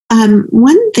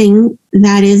one thing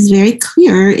that is very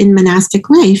clear in monastic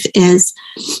life is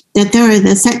that there are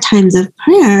the set times of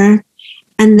prayer,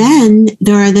 and then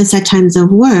there are the set times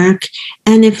of work.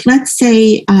 And if, let's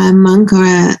say, a monk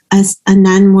or a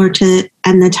nun were to,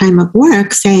 at the time of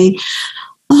work, say,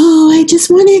 I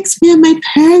just want to expand my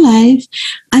prayer life,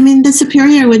 I mean, the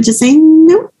superior would just say,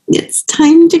 nope, it's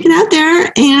time to get out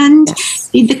there and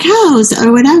feed the cows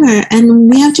or whatever. And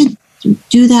we have to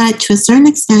do that to a certain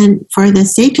extent for the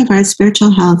sake of our spiritual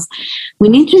health. We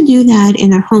need to do that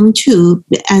in our home too,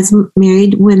 as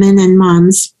married women and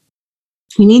moms.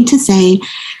 We need to say,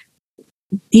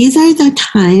 these are the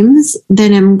times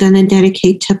that I'm going to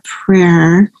dedicate to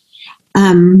prayer.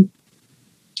 And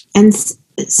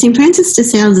St. Francis de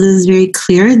Sales is very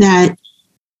clear that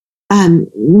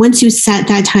once you set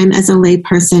that time as a lay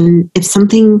person, if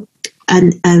something,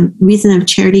 a reason of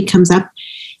charity comes up,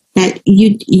 that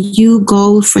you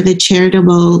go for the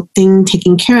charitable thing,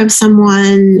 taking care of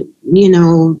someone,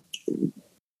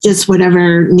 just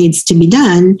whatever needs to be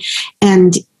done,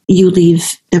 and you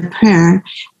leave the prayer.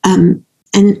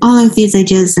 And all of these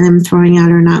ideas that I'm throwing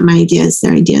out are not my ideas.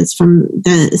 They're ideas from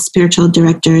the spiritual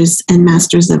directors and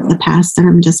masters of the past that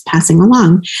I'm just passing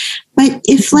along. But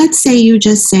if, let's say, you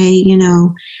just say,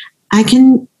 I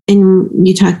can, and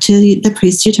you talk to the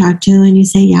priest you talk to and you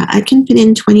say, yeah, I can fit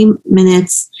in 20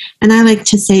 minutes. And I like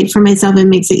to say, for myself, it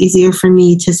makes it easier for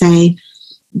me to say,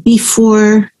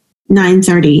 before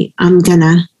 9:30, I'm going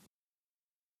to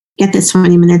get this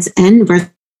 20 minutes in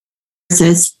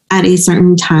versus at a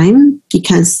certain time,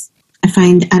 because I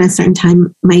find at a certain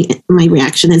time, my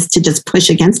reaction is to just push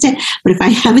against it. But if I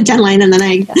have a deadline and then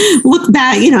I look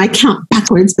back, I count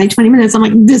backwards by 20 minutes, I'm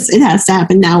like, it has to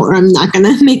happen now or I'm not going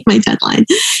to make my deadline.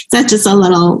 That's just a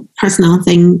little personal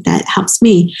thing that helps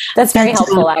me. That's very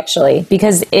helpful, actually,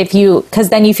 because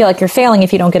then you feel like you're failing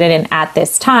if you don't get it in at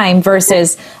this time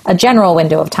versus a general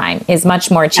window of time is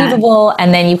much more achievable.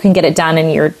 And then you can get it done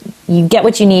and you get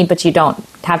what you need, but you don't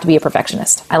have to be a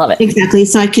perfectionist. I love it. Exactly.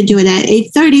 So I could do it at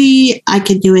 8:30. I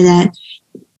could do it at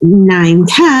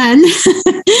 9:10.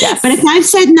 Yes. But if I've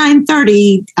said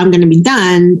 9:30, I'm going to be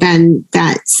done, then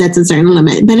that sets a certain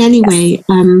limit. But anyway,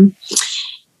 and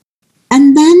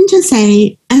then to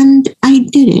say, and I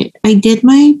did it. I did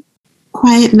my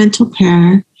quiet mental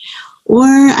prayer, or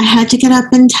I had to get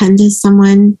up and tend to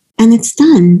someone, and it's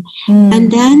done. And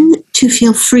then to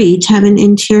feel free, to have an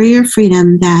interior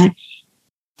freedom that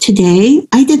today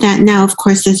I did that. Now, of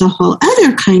course, there's a whole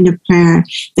other kind of prayer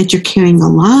that you're carrying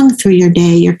along through your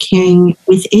day. You're carrying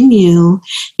within you.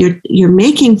 You're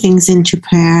making things into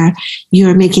prayer.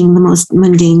 You're making the most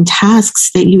mundane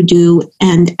tasks that you do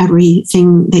and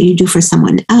everything that you do for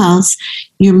someone else.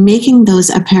 You're making those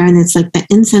a prayer, and it's like the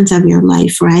incense of your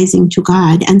life rising to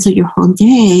God. And so your whole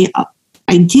day,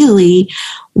 ideally,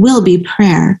 will be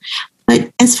prayer.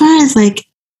 But as far as like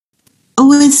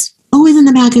always in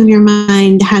the back of your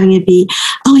mind, having it be,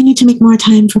 I need to make more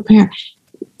time for prayer.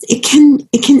 It can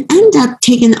end up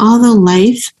taking all the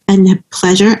life and the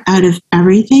pleasure out of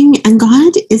everything. And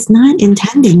God is not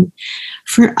intending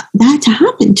for that to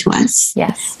happen to us.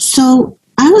 Yes. So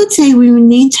I would say we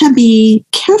need to be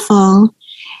careful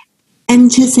and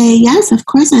to say, yes, of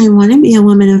course, I want to be a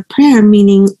woman of prayer,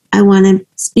 meaning I want to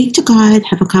speak to God,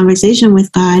 have a conversation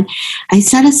with God. I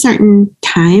set a certain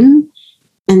time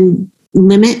and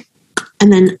limit.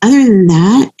 And then other than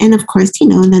that, and of course,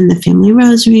 then the family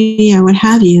rosary or what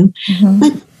have you,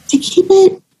 but to keep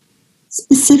it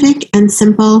specific and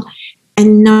simple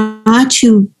and not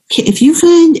to,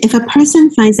 if a person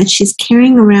finds that she's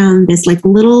carrying around this like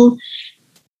little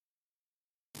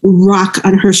rock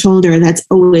on her shoulder that's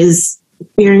always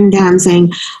bearing down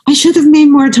saying, I should have made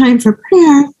more time for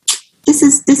prayer. This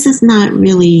is not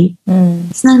really,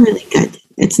 it's not really good.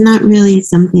 It's not really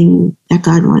something that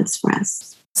God wants for us.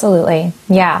 Absolutely.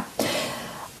 Yeah.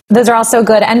 Those are also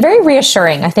good and very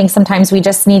reassuring. I think sometimes we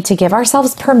just need to give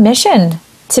ourselves permission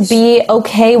to be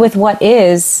okay with what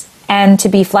is and to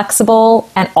be flexible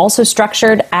and also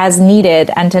structured as needed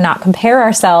and to not compare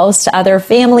ourselves to other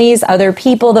families, other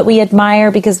people that we admire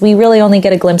because we really only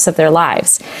get a glimpse of their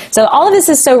lives. So all of this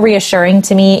is so reassuring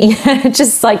to me.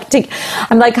 Just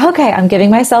I'm like, okay, I'm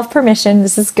giving myself permission.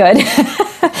 This is good.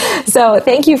 So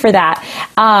thank you for that.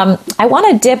 I want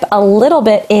to dip a little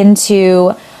bit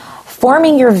into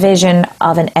forming your vision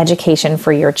of an education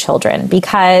for your children,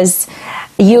 because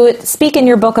you speak in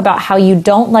your book about how you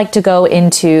don't like to go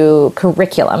into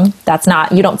curriculum.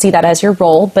 You don't see that as your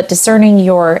role, but discerning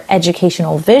your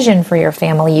educational vision for your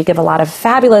family, you give a lot of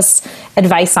fabulous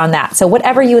advice on that. So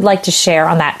whatever you would like to share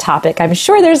on that topic, I'm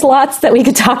sure there's lots that we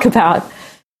could talk about.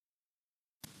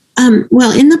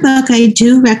 Well, in the book, I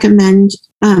do recommend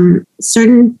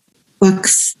certain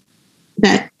books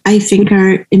that I think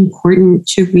are important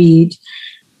to read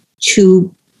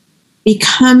to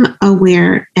become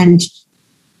aware and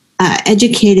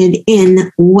educated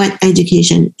in what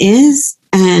education is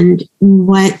and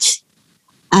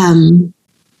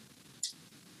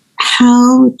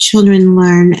how children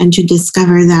learn, and to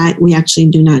discover that we actually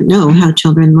do not know how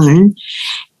children learn,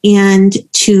 and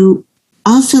to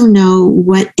also know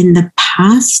what in the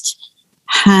past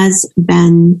has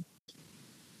been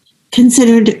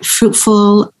considered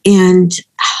fruitful and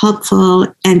helpful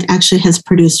and actually has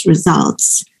produced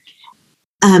results.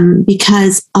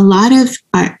 Because a lot of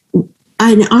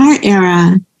in our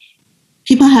era,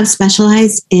 people have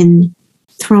specialized in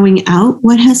throwing out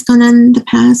what has gone on in the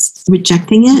past,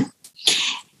 rejecting it.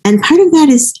 And part of that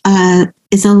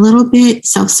is a little bit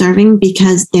self-serving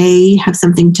because they have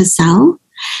something to sell.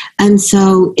 And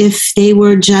so if they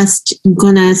were just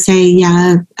going to say,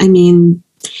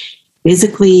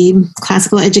 basically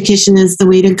classical education is the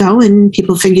way to go and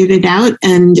people figured it out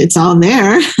and it's all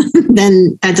there,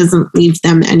 then that doesn't leave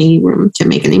them any room to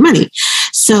make any money.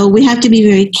 So we have to be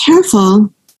very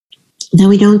careful that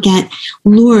we don't get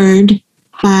lured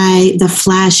by the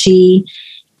flashy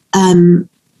and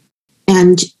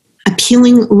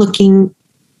appealing looking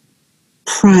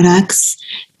products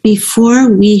before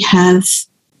we have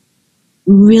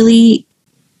really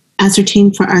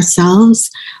ascertained for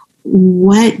ourselves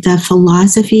what the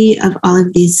philosophy of all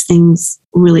of these things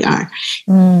really are.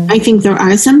 I think there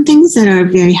are some things that are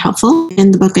very helpful.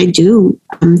 In the book, I do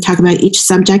talk about each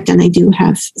subject, and I do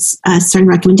have certain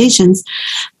recommendations.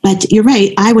 But you're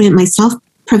right, I wouldn't myself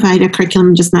provide a curriculum.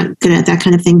 I'm just not good at that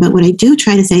kind of thing. But what I do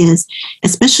try to say is,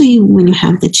 especially when you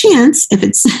have the chance,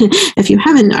 if you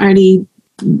haven't already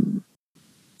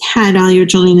had all your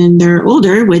children and they're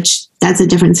older, which that's a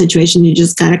different situation. You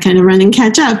just got to kind of run and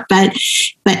catch up. But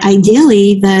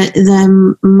ideally,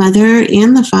 the mother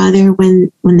and the father,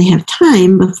 when they have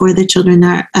time before the children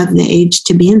are of the age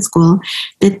to be in school,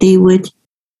 that they would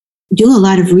do a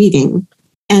lot of reading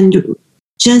and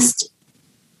just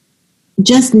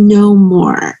know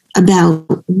more about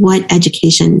what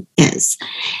education is.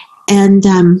 And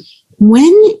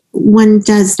when one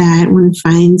does that, one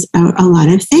finds out a lot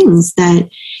of things, that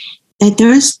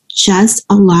there's just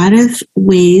a lot of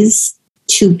ways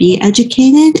to be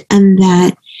educated, and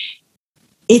that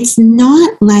it's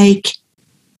not like,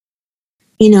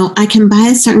 I can buy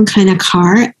a certain kind of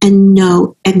car and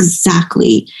know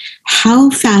exactly how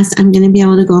fast I'm going to be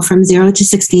able to go from 0 to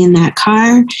 60 in that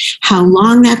car, how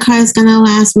long that car is going to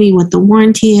last me, what the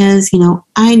warranty is.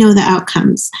 I know the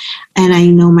outcomes, and I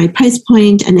know my price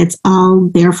point, and it's all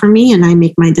there for me, and I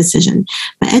make my decision.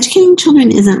 But educating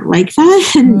children isn't like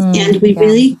that. And we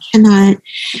really cannot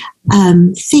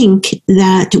think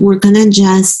that we're going to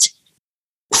just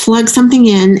plug something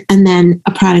in and then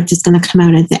a product is going to come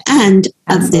out at the end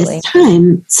of this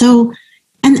time. So,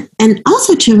 and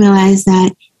also to realize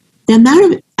that the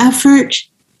amount of effort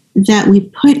that we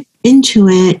put into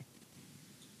it,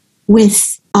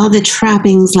 with all the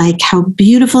trappings, like how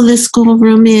beautiful the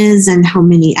schoolroom is and how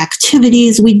many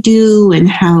activities we do and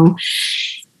how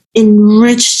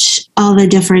enriched all the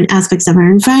different aspects of our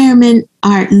environment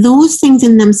are, those things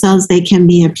in themselves, they can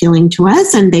be appealing to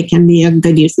us, and they can be a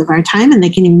good use of our time, and they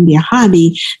can even be a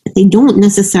hobby, but they don't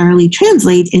necessarily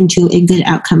translate into a good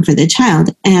outcome for the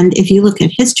child. And if you look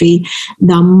at history,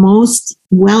 the most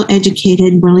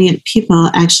well-educated, brilliant people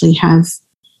actually have,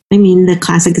 the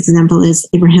classic example is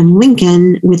Abraham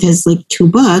Lincoln with his 2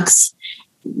 books,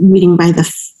 reading by the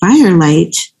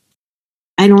firelight.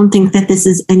 I don't think that this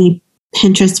is any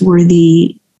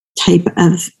Pinterest-worthy type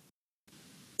of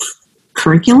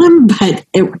curriculum, but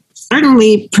it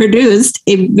certainly produced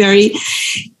a very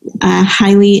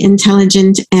highly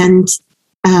intelligent and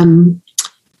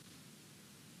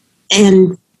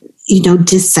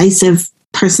decisive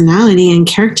personality and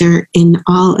character in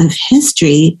all of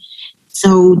history.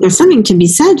 So there's something to be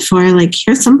said for,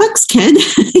 here's some books, kid.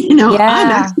 I'm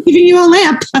actually giving you a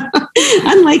lamp,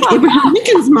 unlike Abraham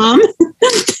Lincoln's mom.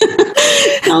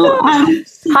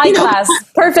 High class,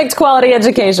 perfect quality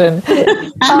education.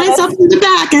 Pat myself in the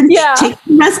back and take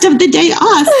the rest of the day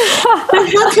off.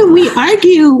 But how can we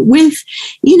argue with,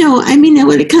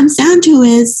 what it comes down to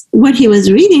is what he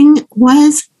was reading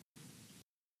was,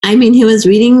 he was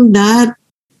reading the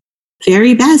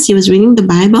very best. He was reading the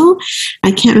Bible.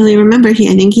 I can't really remember. I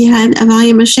think he had a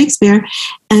volume of Shakespeare.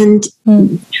 And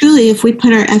truly, if we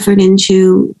put our effort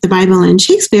into the Bible and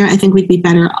Shakespeare, I think we'd be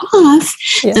better off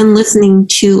than listening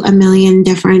to a million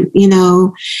different,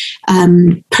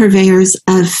 purveyors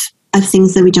of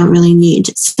things that we don't really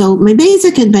need. So my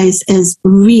basic advice is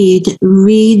read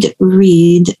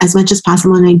as much as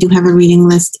possible. And I do have a reading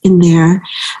list in there.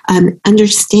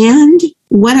 Understand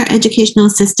what our educational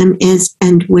system is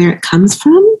and where it comes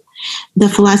from, the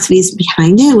philosophies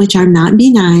behind it, which are not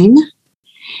benign,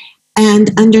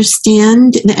 and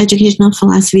understand the educational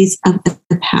philosophies of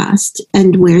the past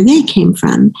and where they came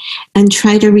from, and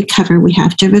try to recover. We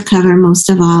have to recover, most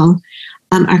of all,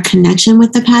 our connection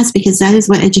with the past, because that is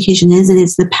what education is. It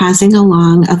is the passing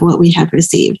along of what we have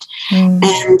received.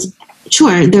 And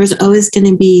sure, there's always going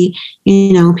to be,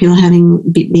 people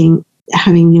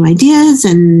having new ideas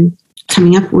and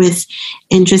coming up with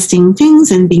interesting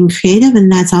things and being creative,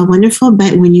 and that's all wonderful.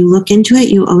 But when you look into it,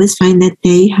 you always find that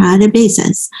they had a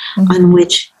basis on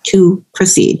which to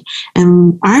proceed.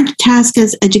 And our task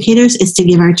as educators is to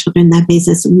give our children that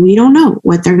basis. We don't know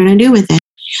what they're going to do with it.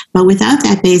 But without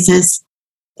that basis,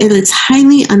 it's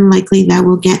highly unlikely that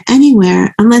we'll get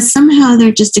anywhere unless somehow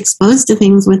they're just exposed to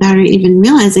things without even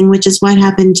realizing, which is what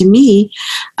happened to me.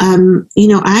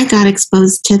 I got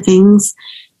exposed to things.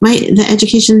 The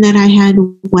education that I had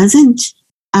wasn't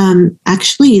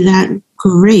actually that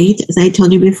great. As I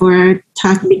told you before our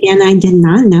talk began, I did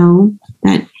not know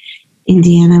that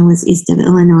Indiana was east of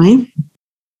Illinois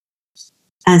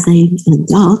as an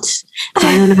adult. So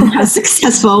I don't know how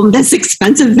successful this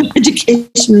expensive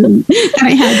education that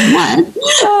I had was.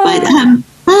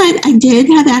 But I did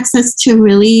have access to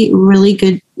really, really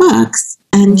good books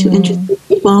and to interesting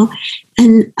people.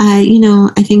 And,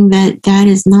 I think that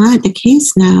is not the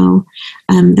case now.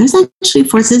 There's actually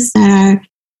forces that are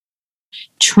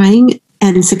trying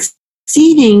and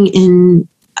succeeding in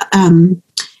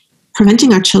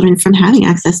preventing our children from having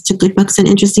access to good books and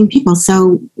interesting people.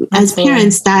 So as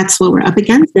parents, that's what we're up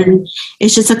against. And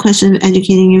it's just a question of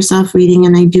educating yourself, reading,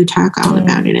 and I do talk all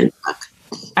about it in the book.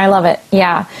 I love it.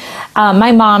 Yeah.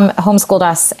 My mom homeschooled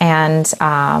us, and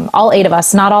all 8 of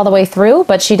us, not all the way through,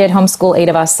 but she did homeschool 8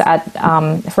 of us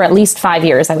for at least 5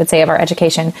 years, I would say, of our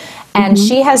education. And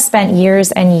she has spent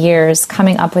years and years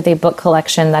coming up with a book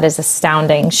collection that is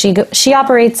astounding. She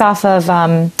operates off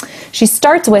of, she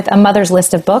starts with A Mother's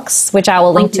List of Books, which I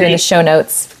will link to in the show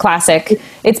notes. Classic.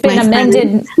 It's been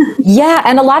amended. Yeah.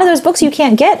 And a lot of those books you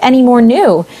can't get anymore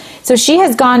new. So she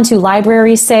has gone to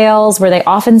library sales where they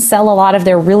often sell a lot of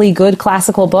their really good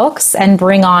classical books and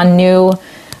bring on new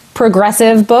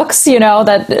progressive books,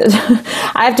 that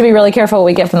I have to be really careful what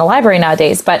we get from the library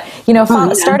nowadays. But,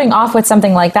 starting off with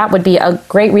something like that would be a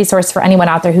great resource for anyone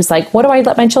out there who's like, what do I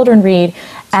let my children read?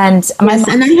 And and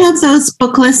I have those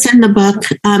book lists in the book.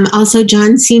 Also,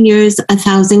 John Senior's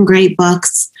 1,000 Great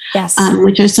Books. Yes.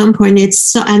 Which are so important.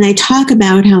 And I talk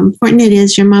about how important it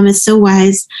is. Your mom is so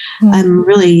wise.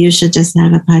 Really, you should just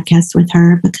have a podcast with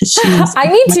her because she knows. I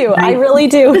need to. I really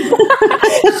do.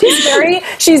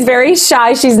 She's very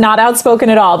shy. She's not outspoken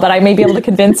at all, but I may be able to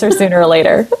convince her sooner or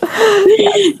later.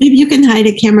 Maybe you can hide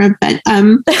a camera, but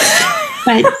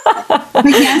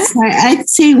yes, I'd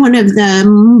say one of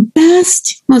the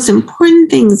best, most important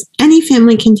things any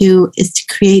family can do is to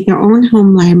create their own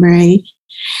home library.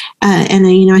 And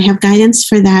I have guidance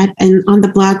for that. And on the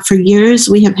blog for years,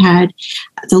 we have had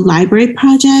the Library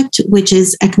Project, which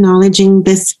is acknowledging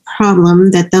this problem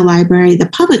that the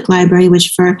public library,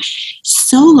 which for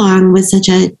so long was such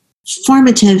a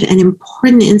formative and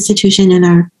important institution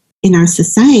in our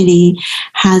society,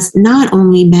 has not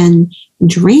only been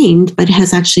drained, but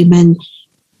has actually been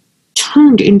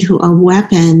turned into a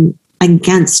weapon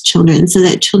against children, so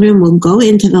that children will go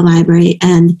into the library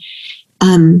and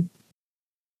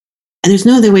there's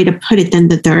no other way to put it than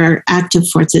that there are active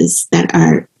forces that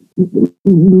are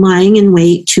lying in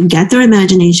wait to get their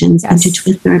imaginations and to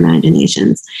twist their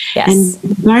imaginations. Yes.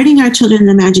 And guarding our children's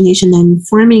imagination and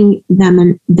forming them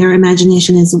and their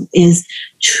imagination is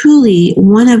truly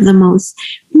one of the most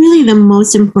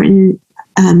important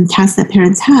tasks that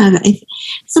parents have.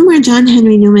 Somewhere John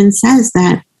Henry Newman says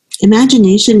that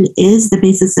imagination is the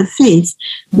basis of faith.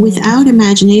 Without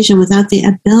imagination, without the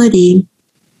ability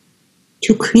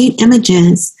to create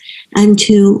images and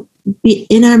to be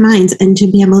in our minds and to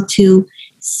be able to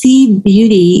see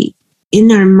beauty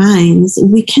in our minds,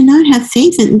 we cannot have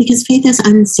faith because faith is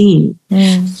unseen.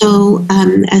 So,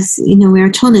 as we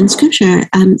are told in Scripture,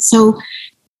 so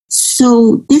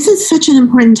this is such an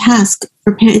important task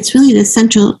for parents. It's really the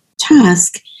central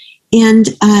task,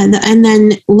 and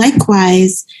then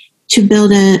likewise to build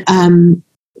to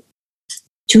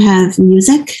have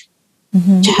music,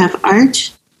 to have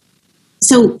art.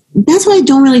 So that's why I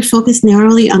don't really focus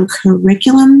narrowly on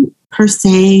curriculum per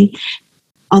se,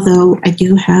 although I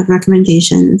do have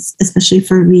recommendations, especially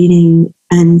for reading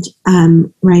and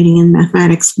writing and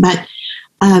mathematics. But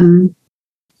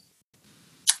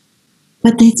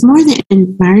it's more the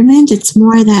environment. It's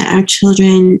more that our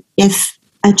children, if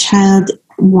a child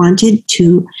wanted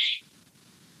to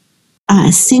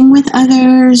sing with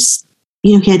others,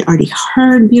 he had already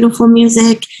heard beautiful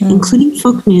music, including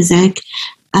folk music,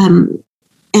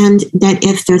 and that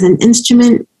if there's an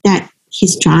instrument that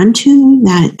he's drawn to,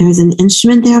 that there's an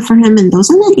instrument there for him. And those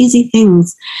are not easy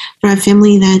things for a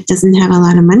family that doesn't have a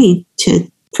lot of money to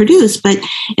produce. But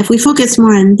if we focus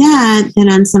more on that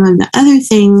than on some of the other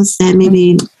things that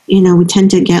maybe, we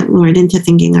tend to get lured into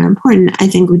thinking are important, I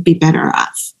think would be better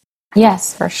off.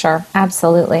 Yes, for sure.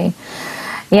 Absolutely.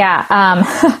 Yeah.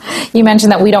 You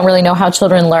mentioned that we don't really know how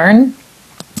children learn.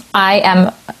 I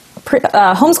am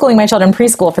homeschooling my children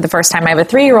preschool for the first time. I have a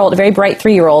 3-year-old, a very bright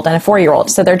 3-year-old, and a 4-year-old.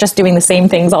 So they're just doing the same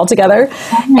things all together.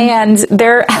 And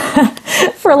they're,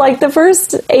 for like the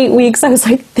first 8 weeks, I was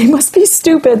like, they must be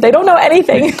stupid. They don't know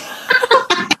anything.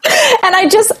 And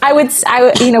I would,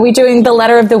 we doing the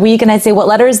letter of the week, and I'd say, what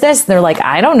letter is this? And they're like,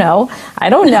 I don't know.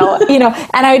 And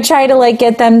I would try to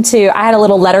get them to, I had a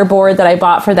little letter board that I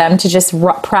bought for them to just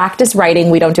practice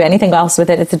writing. We don't do anything else with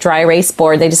it. It's a dry erase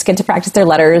board. They just get to practice their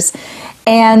letters.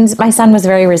 And my son was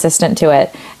very resistant to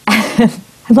it. And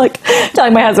I'm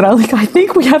telling my husband, I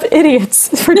think we have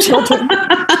idiots for children.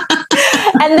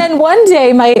 And then one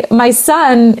day my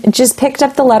son just picked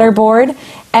up the letter board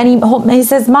and he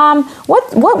says, Mom,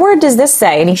 what word does this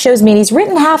say? And he shows me, and he's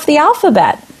written half the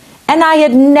alphabet. And I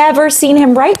had never seen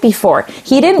him write before.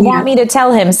 He didn't want me to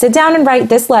tell him, sit down and write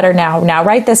this letter now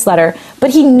write this letter.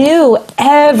 But he knew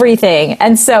everything.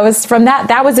 And so from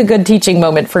that was a good teaching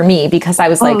moment for me, because I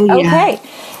was like, okay,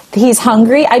 he's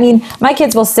hungry. I mean, my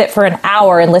kids will sit for an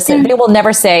hour and listen. They will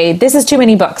never say, this is too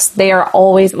many books. They are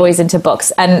always, always into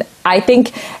books. And I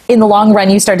think in the long run,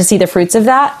 you start to see the fruits of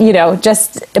that,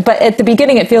 but at the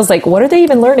beginning, it feels like, what are they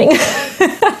even learning?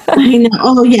 I know.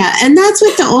 Oh, yeah. And that's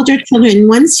with the older children.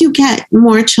 Once you get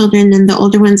more children and the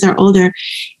older ones are older,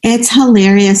 it's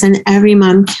hilarious. And every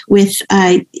mom with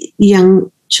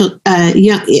young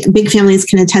big families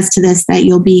can attest to this, that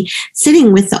you'll be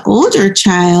sitting with the older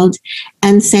child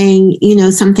and saying,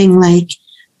 something like,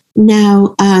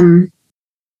 now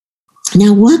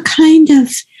what kind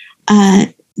of,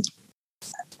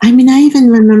 I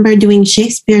even remember doing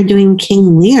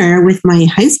King Lear with my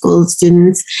high school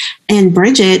students, and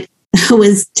Bridget, who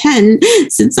was 10,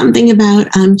 said something about,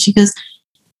 she goes,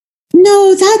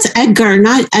 no, that's Edgar,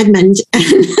 not Edmund.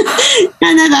 And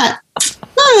I thought,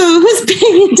 oh, who's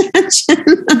paying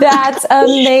attention? That's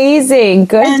amazing.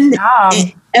 Good job.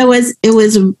 It was.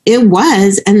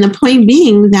 And the point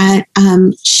being that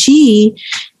she,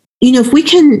 if we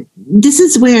can, this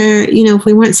is where, if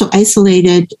we weren't so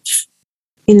isolated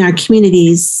in our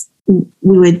communities,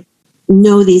 we would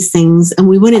know these things and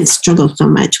we wouldn't struggle so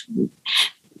much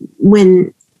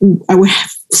when we're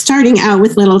starting out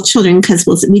with little children, because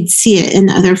we'd see it in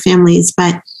other families.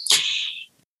 But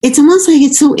it's almost like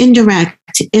it's so indirect.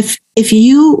 If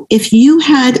you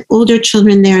had older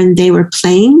children there and they were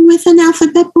playing with an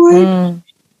alphabet board,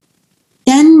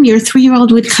 then your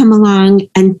 3-year-old would come along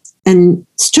and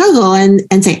struggle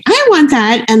and say, I want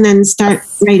that, and then start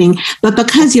writing. But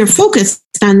because you're focused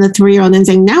on the 3-year-old and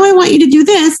saying, now I want you to do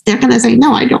this, they're going to say,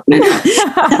 no, I don't want to do it.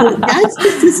 So that's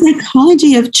just the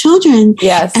psychology of children.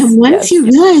 Yes. And once you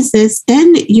realize this,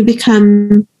 then you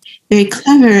become very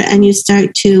clever, and you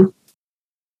start to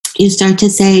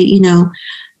say,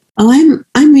 oh,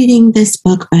 I'm reading this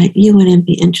book, but you wouldn't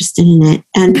be interested in it.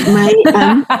 And my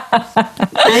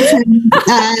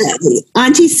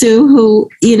Auntie Sue, who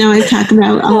I talk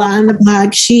about a lot on the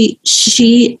blog, she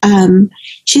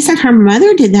said her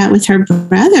mother did that with her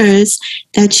brothers,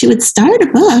 that she would start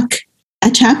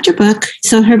a chapter book.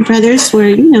 So her brothers were,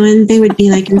 and they would be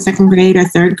like in 2nd grade or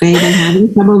 3rd grade and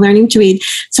having trouble learning to read.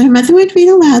 So her mother would read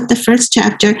aloud the first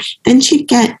chapter, then she'd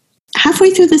get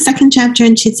halfway through the 2nd chapter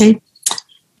and she'd say,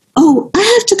 oh, I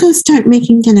have to go start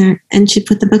making dinner. And she'd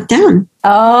put the book down.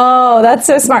 Oh, that's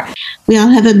so smart. We all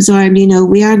have absorbed,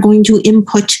 we are going to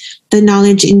input the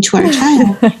knowledge into our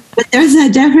child, but there's a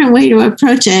different way to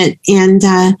approach it. And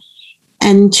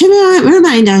to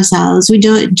remind ourselves, we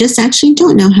don't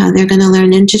know how they're going to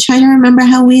learn, and to try to remember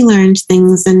how we learned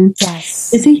things. And to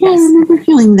say, I remember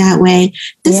feeling that way.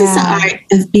 This is the art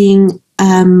of being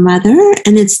a mother,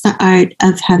 and it's the art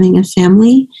of having a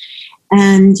family.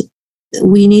 And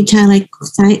we need to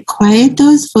quiet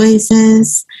those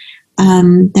voices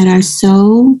that are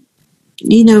so,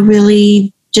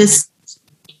 really just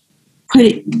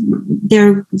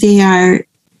they are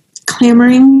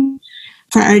clamoring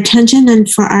for our attention and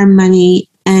for our money.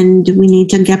 And we need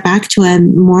to get back to a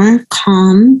more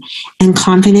calm and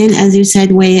confident, as you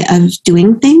said, way of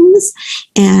doing things.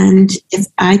 And if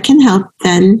I can help,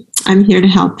 then I'm here to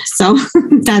help. So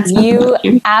that's you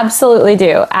absolutely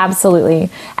do. Absolutely.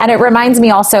 And it reminds me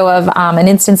also of an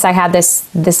instance I had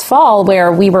this fall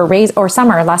where we were last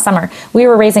summer, we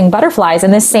were raising butterflies,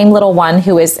 and this same little one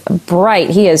who is bright,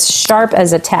 he is sharp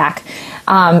as a tack.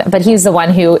 But he's the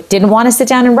one who didn't want to sit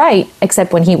down and write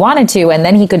except when he wanted to, and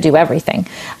then he could do everything.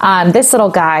 This little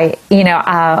guy,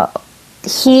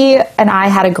 he and I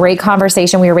had a great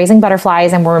conversation. We were raising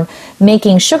butterflies and we're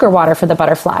making sugar water for the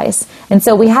butterflies. And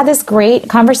so we had this great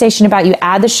conversation about, you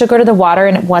add the sugar to the water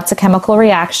and what's a chemical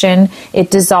reaction.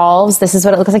 It dissolves. This is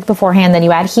what it looks like beforehand. Then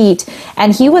you add heat.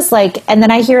 And he was like, and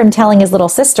then I hear him telling his little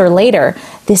sister later,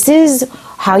 this is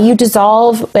how you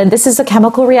dissolve, and this is a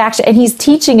chemical reaction. And he's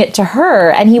teaching it to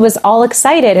her, and he was all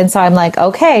excited. And so I'm like,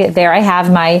 okay, there I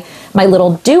have my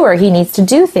little doer. He needs to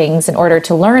do things in order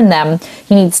to learn them.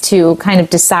 He needs to kind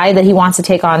of decide that he wants to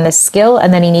take on this skill,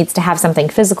 and then he needs to have something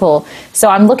physical. So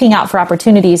I'm looking out for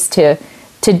opportunities to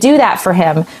do that for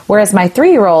him. Whereas my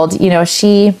 3-year-old,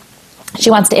 she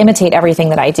wants to imitate everything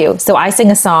that I do. So I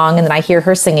sing a song and then I hear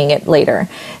her singing it later.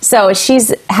 So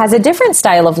has a different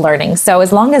style of learning. So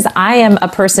as long as I am a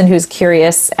person who's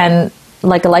curious and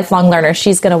like a lifelong learner,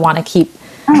 she's going to want to keep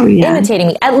imitating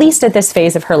me, at least at this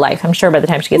phase of her life. I'm sure by the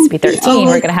time she gets to be 13,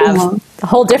 we're going to have a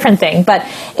whole different thing. But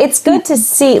it's good to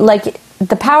see,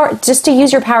 the power, just to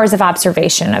use your powers of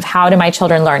observation of how do my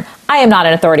children learn. I am not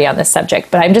an authority on this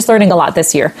subject, but I'm just learning a lot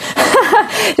this year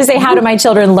to say, how do my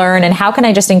children learn and how can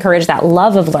I just encourage that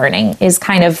love of learning is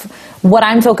kind of what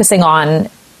I'm focusing on,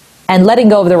 and letting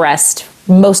go of the rest,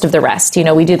 most of the rest. You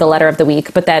know, we do the letter of the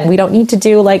week, but then we don't need to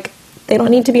do they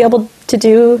don't need to be able to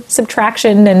do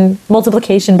subtraction and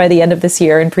multiplication by the end of this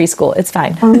year in preschool. It's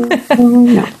fine.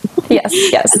 No.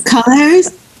 Yes.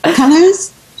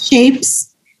 Colors,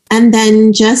 shapes, and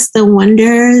then just the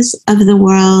wonders of the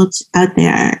world out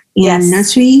there. And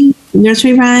nursery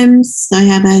rhymes. So I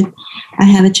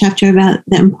have a chapter about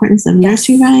the importance of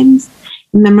nursery rhymes,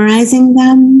 memorizing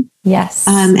them. Yes.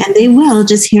 And they will,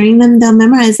 just hearing them, they'll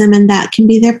memorize them, and that can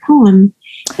be their poem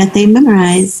that they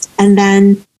memorized. And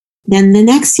then the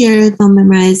next year they'll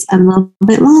memorize a little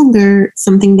bit longer,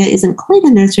 something that isn't quite a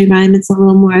nursery rhyme. It's a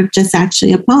little more of just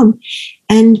actually a poem.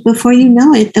 And before you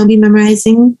know it, they'll be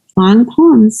memorizing long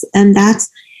poems. And that's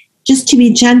just to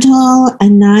be gentle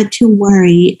and not to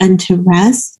worry and to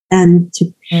rest. And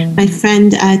to, my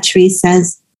friend Therese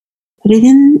says, put it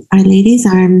in Our Lady's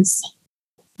arms,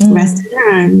 rest in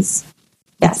her arms.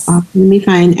 Yes. All going to be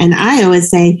fine. And I always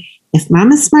say, if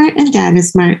mom is smart and dad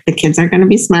is smart, the kids are going to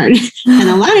be smart. And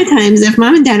a lot of times, if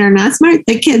mom and dad are not smart,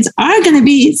 the kids are going to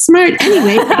be smart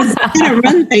anyway, because they're going to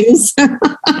run things.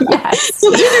 Yes.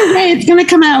 So either way, it's going to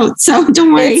come out. So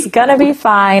don't worry. It's going to be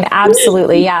fine.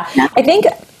 Absolutely. Yeah. I think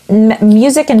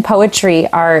music and poetry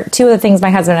are two of the things my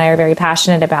husband and I are very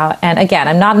passionate about. And again,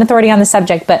 I'm not an authority on the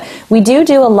subject, but we do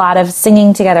a lot of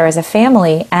singing together as a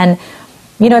family. And,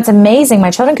 you know, it's amazing.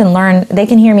 My children can learn, they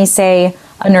can hear me say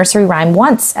a nursery rhyme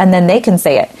once and then they can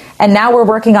say it. And now we're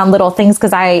working on little things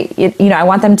because I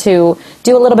want them to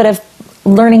do a little bit of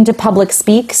learning to public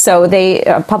speak. So they,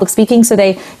 public speaking. So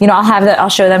they, I'll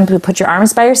show them to put your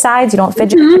arms by your sides. You don't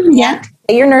fidget. Yeah.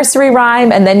 Your nursery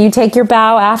rhyme, and then you take your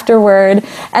bow afterward.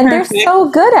 And Perfect. They're so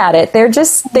good at it. They're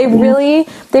just, they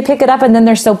pick it up and then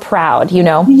they're so proud, you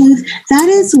know. That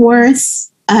is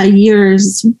worth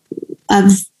years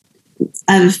of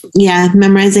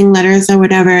memorizing letters or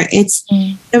whatever. It's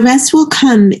the rest will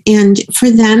come. And for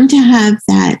them to have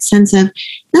that sense of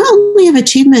not only of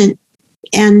achievement,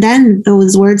 and then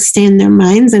those words stay in their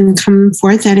minds and come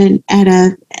forth at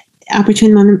a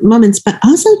opportune moments, but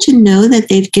also to know that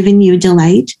they've given you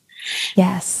delight.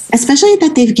 Yes. Especially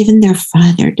that they've given their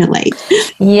father delight.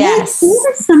 Yes.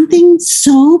 That's something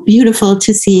so beautiful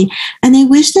to see. And I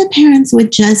wish that parents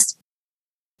would just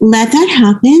let that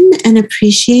happen and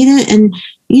appreciate it and,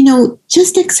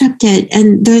 just accept it.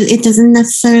 And it doesn't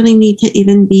necessarily need to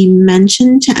even be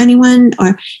mentioned to anyone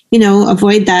or,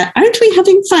 avoid that, aren't we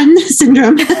having fun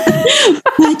syndrome?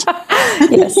 but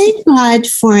to thank God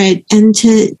for it and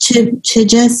to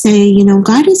just say,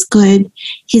 God is good.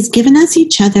 He's given us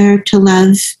each other to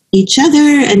love each other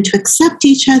and to accept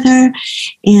each other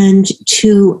and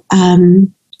to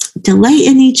delight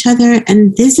in each other.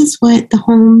 And this is what the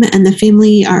home and the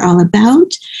family are all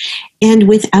about. And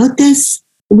without this,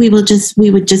 we would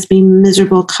just be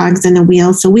miserable cogs in a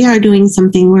wheel. So we are doing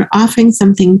something, we're offering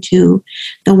something to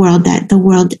the world that the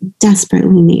world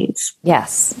desperately needs.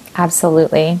 Yes,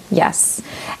 absolutely. Yes.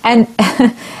 And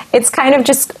it's kind of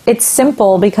it's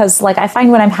simple because I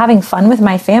find when I'm having fun with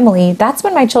my family, that's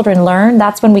when my children learn.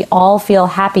 That's when we all feel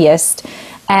happiest.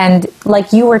 And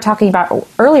like you were talking about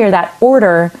earlier, that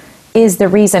order is the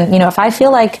reason, if I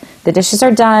feel like the dishes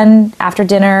are done after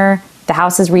dinner, the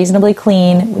house is reasonably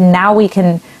clean, now we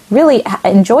can really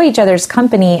enjoy each other's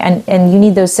company and you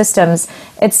need those systems.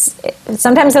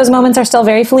 Sometimes those moments are still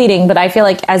very fleeting, but I feel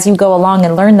like as you go along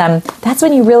and learn them, that's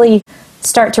when you really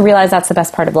start to realize that's the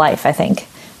best part of life, I think,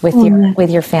 with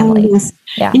your family. Oh, yes.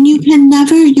 Yeah. And you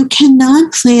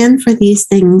cannot plan for these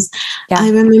things. Yeah. I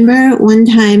remember one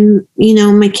time,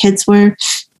 my kids were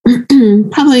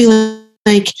probably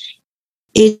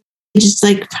ages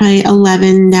probably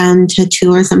 11 down to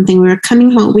 2 or something. We were coming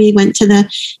home. We went to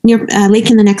the near lake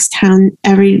in the next town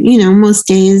most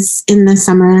days in the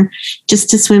summer just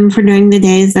to swim for during the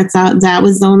days. That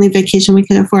was the only vacation we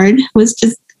could afford, was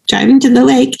just driving to the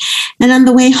lake. And on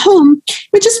the way home,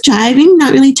 we're just driving,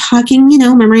 not really talking,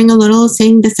 murmuring a little,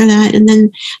 saying this or that. And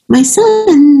then my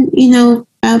son,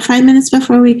 about 5 minutes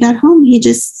before we got home,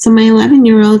 so my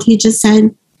 11-year-old, he just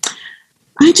said,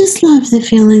 I just love the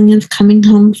feeling of coming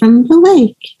home from the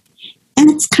lake.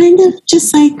 And it's kind of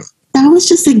just that was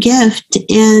just a gift.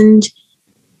 And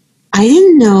I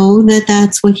didn't know that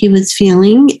that's what he was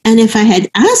feeling. And if I had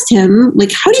asked him,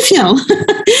 how do you feel?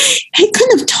 He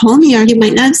couldn't have told me, or he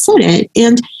might not have said it.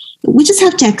 And we just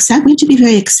have to accept, we have to be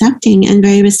very accepting and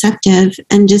very receptive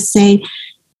and just say,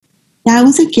 that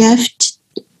was a gift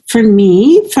for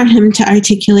me, for him to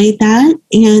articulate that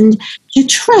and to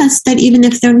trust that even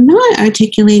if they're not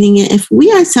articulating it, if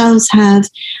we ourselves have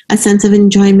a sense of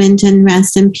enjoyment and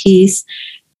rest and peace,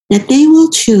 that they will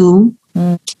too.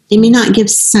 They may not give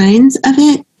signs of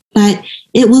it, but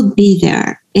it will be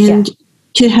there. And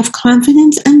to have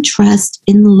confidence and trust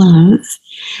in love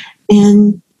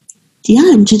and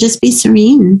to just be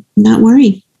serene, not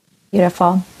worry.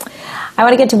 Beautiful. I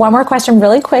want to get to one more question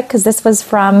really quick because this was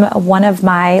from one of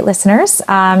my listeners.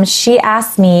 She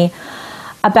asked me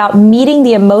about meeting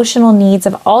the emotional needs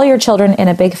of all your children in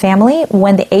a big family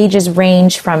when the ages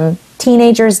range from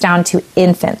teenagers down to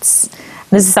infants.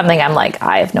 This is something I'm like,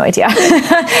 I have no idea.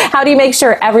 How do you make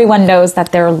sure everyone knows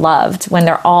that they're loved when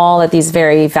they're all at these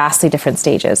very vastly different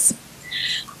stages?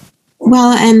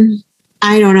 Well, and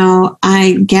I don't know,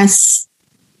 I guess,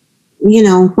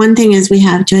 one thing is we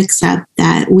have to accept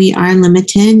that we are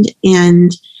limited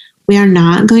and we are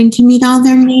not going to meet all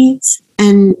their needs.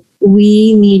 And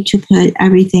we need to put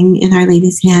everything in Our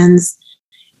Lady's hands.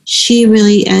 She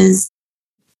really is.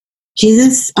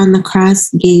 Jesus on the cross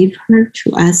gave her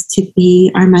to us to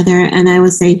be our mother. And I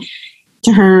would say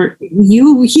to her,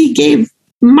 he gave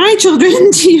my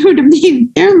children to you to be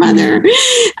their mother,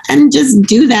 and just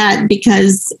do that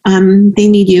because they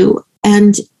need you.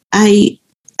 And I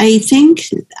think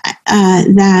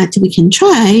that we can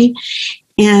try.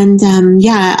 And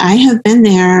I have been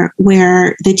there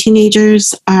where the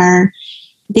teenagers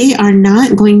they are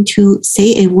not going to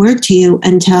say a word to you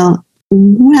until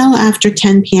well after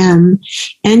 10 p.m.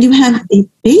 And you have a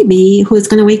baby who is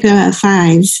going to wake up at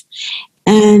 5.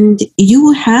 And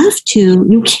you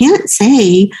can't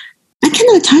say, I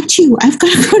cannot talk to you. I've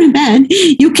got to go to bed.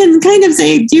 You can kind of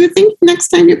say, do you think next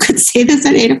time you could say this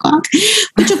at 8 o'clock?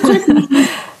 Which of course means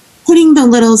putting the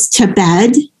littles to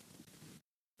bed.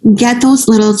 Get those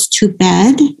littles to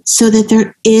bed so that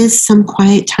there is some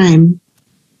quiet time.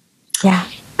 Yeah.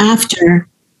 After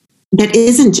that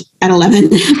isn't at 11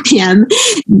 p.m.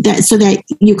 So that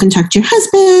you can talk to your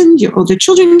husband, your older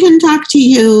children can talk to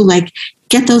you, like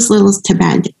get those littles to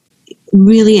bed.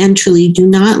 Really and truly, do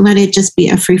not let it just be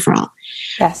a free-for-all.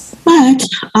 Yes. But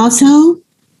also,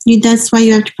 that's why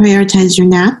you have to prioritize your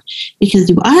nap, because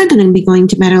you are going to be going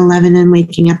to bed at 11 and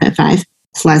waking up at 5,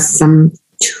 plus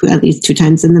at least 2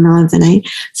 times in the middle of the night.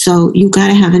 So you got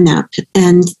to have a nap.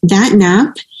 And that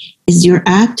nap is your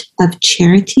act of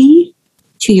charity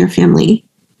to your family.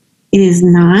 It is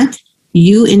not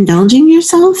you indulging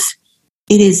yourself.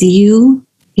 It is you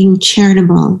being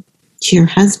charitable to your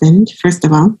husband, first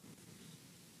of all.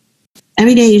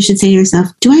 Every day you should say to yourself,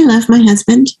 do I love my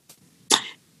husband?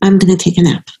 I'm going to take a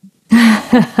nap.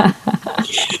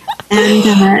 And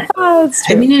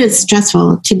it is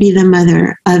stressful to be the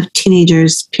mother of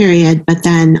teenagers, period. But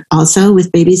then also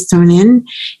with babies thrown in,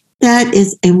 that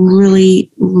is a really,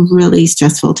 really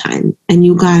stressful time. And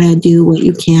you got to do what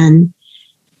you can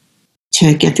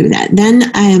to get through that. Then,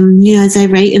 as I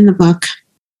write in the book,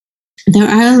 there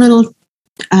are little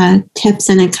tips,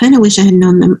 and I kind of wish I had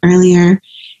known them earlier.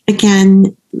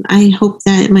 Again, I hope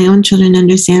that my own children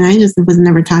understand. I just was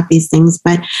never taught these things.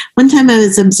 But one time I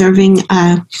was observing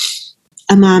a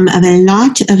mom of a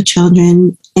lot of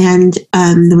children, and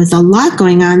there was a lot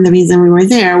going on. The reason we were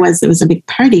there was a big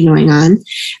party going on,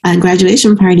 a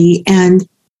graduation party, and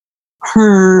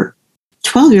her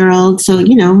 12-year-old, so,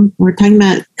 we're talking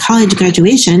about college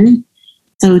graduation.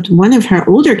 So one of her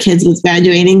older kids was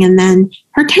graduating, and then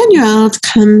her 10-year-old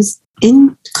comes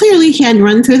in. Clearly he had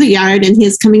run through the yard and he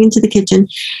was coming into the kitchen.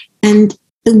 And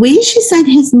the way she said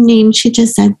his name, she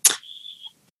just said,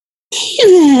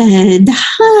 David,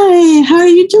 hi, how are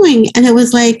you doing? And it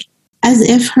was like as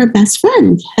if her best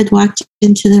friend had walked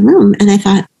into the room. And I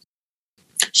thought,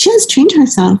 she has trained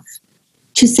herself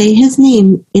to say his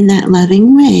name in that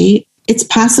loving way. It's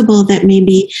possible that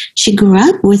maybe she grew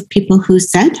up with people who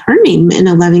said her name in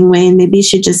a loving way, and maybe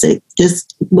she just is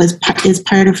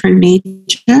part of her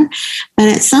nature. But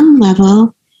at some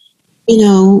level,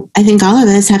 I think all of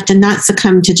us have to not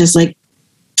succumb to just like,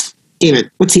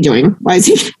 David, what's he doing? Where has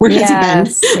he been?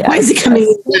 Yes, why is he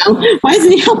coming now? Why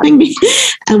isn't he helping me?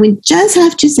 And we just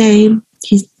have to say,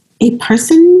 he's a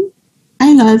person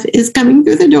I love is coming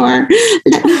through the door.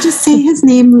 Let me just say his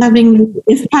name lovingly,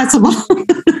 if possible.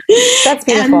 That's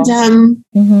beautiful. And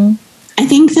I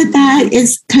think that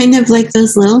is kind of like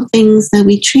those little things that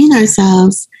we train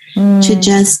ourselves to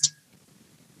just,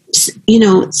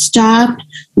 stop,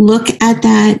 look at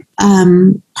that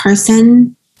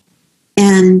person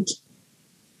and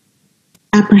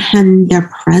apprehend their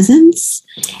presence.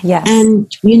 Yes. And,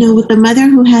 with the mother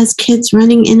who has kids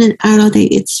running in and out all day,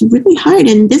 it's really hard.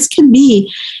 And this can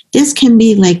be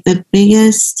like the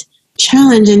biggest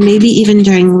challenge, and maybe even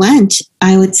during Lent,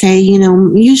 I would say,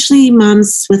 usually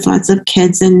moms with lots of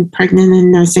kids and pregnant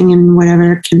and nursing and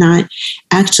whatever cannot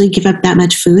actually give up that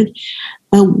much food.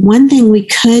 But one thing we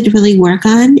could really work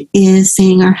on is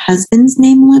saying our husband's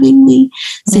name lovingly,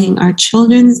 saying our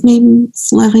children's names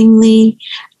lovingly,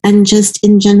 and just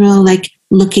in general, like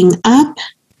looking up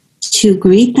to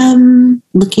greet them,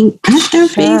 looking at their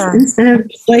face instead of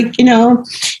like,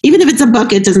 even if it's a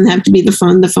book, it doesn't have to be the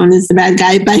phone. The phone is the bad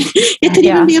guy, but it could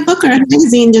even be a book or a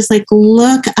magazine. Just like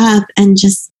look up and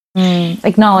just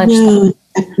acknowledge that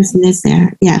person is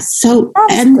there. Yes. So,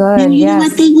 that's and good. you know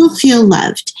what? They will feel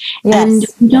loved. And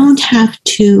we don't have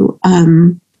to,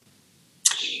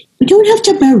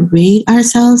 berate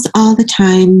ourselves all the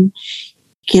time.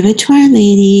 Give it to Our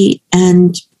Lady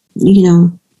and,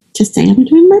 just say, I'm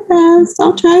doing my best.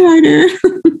 I'll try harder.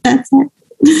 That's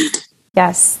it.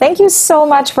 Yes. Thank you so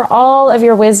much for all of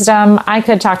your wisdom. I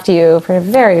could talk to you for a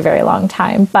very, very long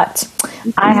time, but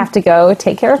I have to go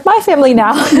take care of my family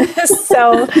now.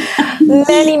 So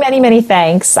many, many, many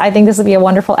thanks. I think this will be a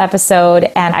wonderful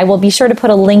episode, and I will be sure to put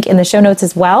a link in the show notes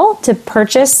as well to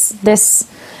purchase this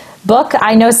book.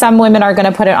 I know some women are going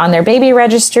to put it on their baby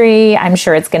registry. I'm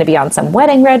sure it's going to be on some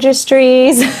wedding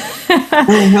registries.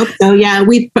 I hope so. Yeah,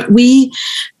 we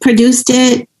produced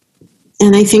it,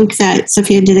 and I think that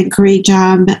Sophia did a great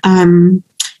job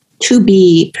to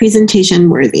be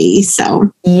presentation worthy.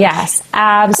 So yes,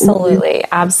 absolutely.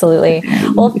 Absolutely.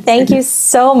 Well, thank you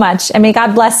so much. And may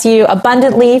God bless you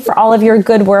abundantly for all of your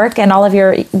good work and all of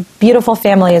your beautiful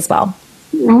family as well.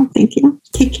 Oh, thank you.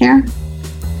 Take care.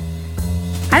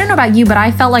 I don't know about you, but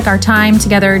I felt like our time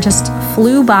together just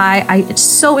flew by. I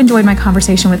so enjoyed my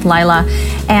conversation with Lila.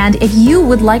 And if you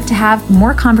would like to have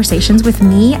more conversations with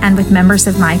me and with members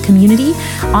of my community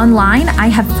online, I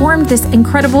have formed this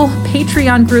incredible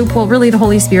Patreon group. Well, really, the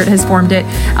Holy Spirit has formed it.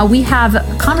 We have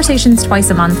conversations twice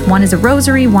a month. One is a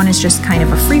rosary, one is just kind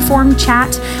of a free-form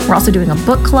chat. We're also doing a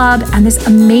book club, and this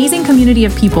amazing community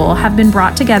of people have been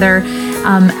brought together.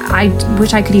 I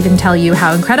wish I could even tell you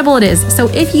how incredible it is. So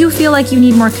if you feel like you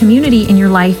need more community in your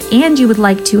life and you would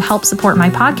like to help support my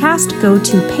podcast, go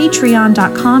to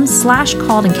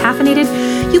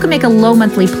patreon.com/calledandcaffeinated. You can make a low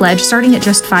monthly pledge starting at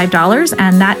just $5,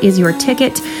 and that is your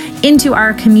ticket into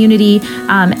our community.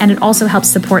 And it also helps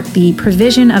support the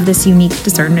provision of this unique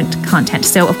discernment content.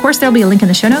 So of course, there'll be a link in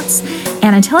the show notes.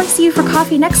 And until I see you for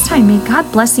coffee next time, may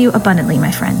God bless you abundantly,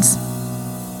 my friends.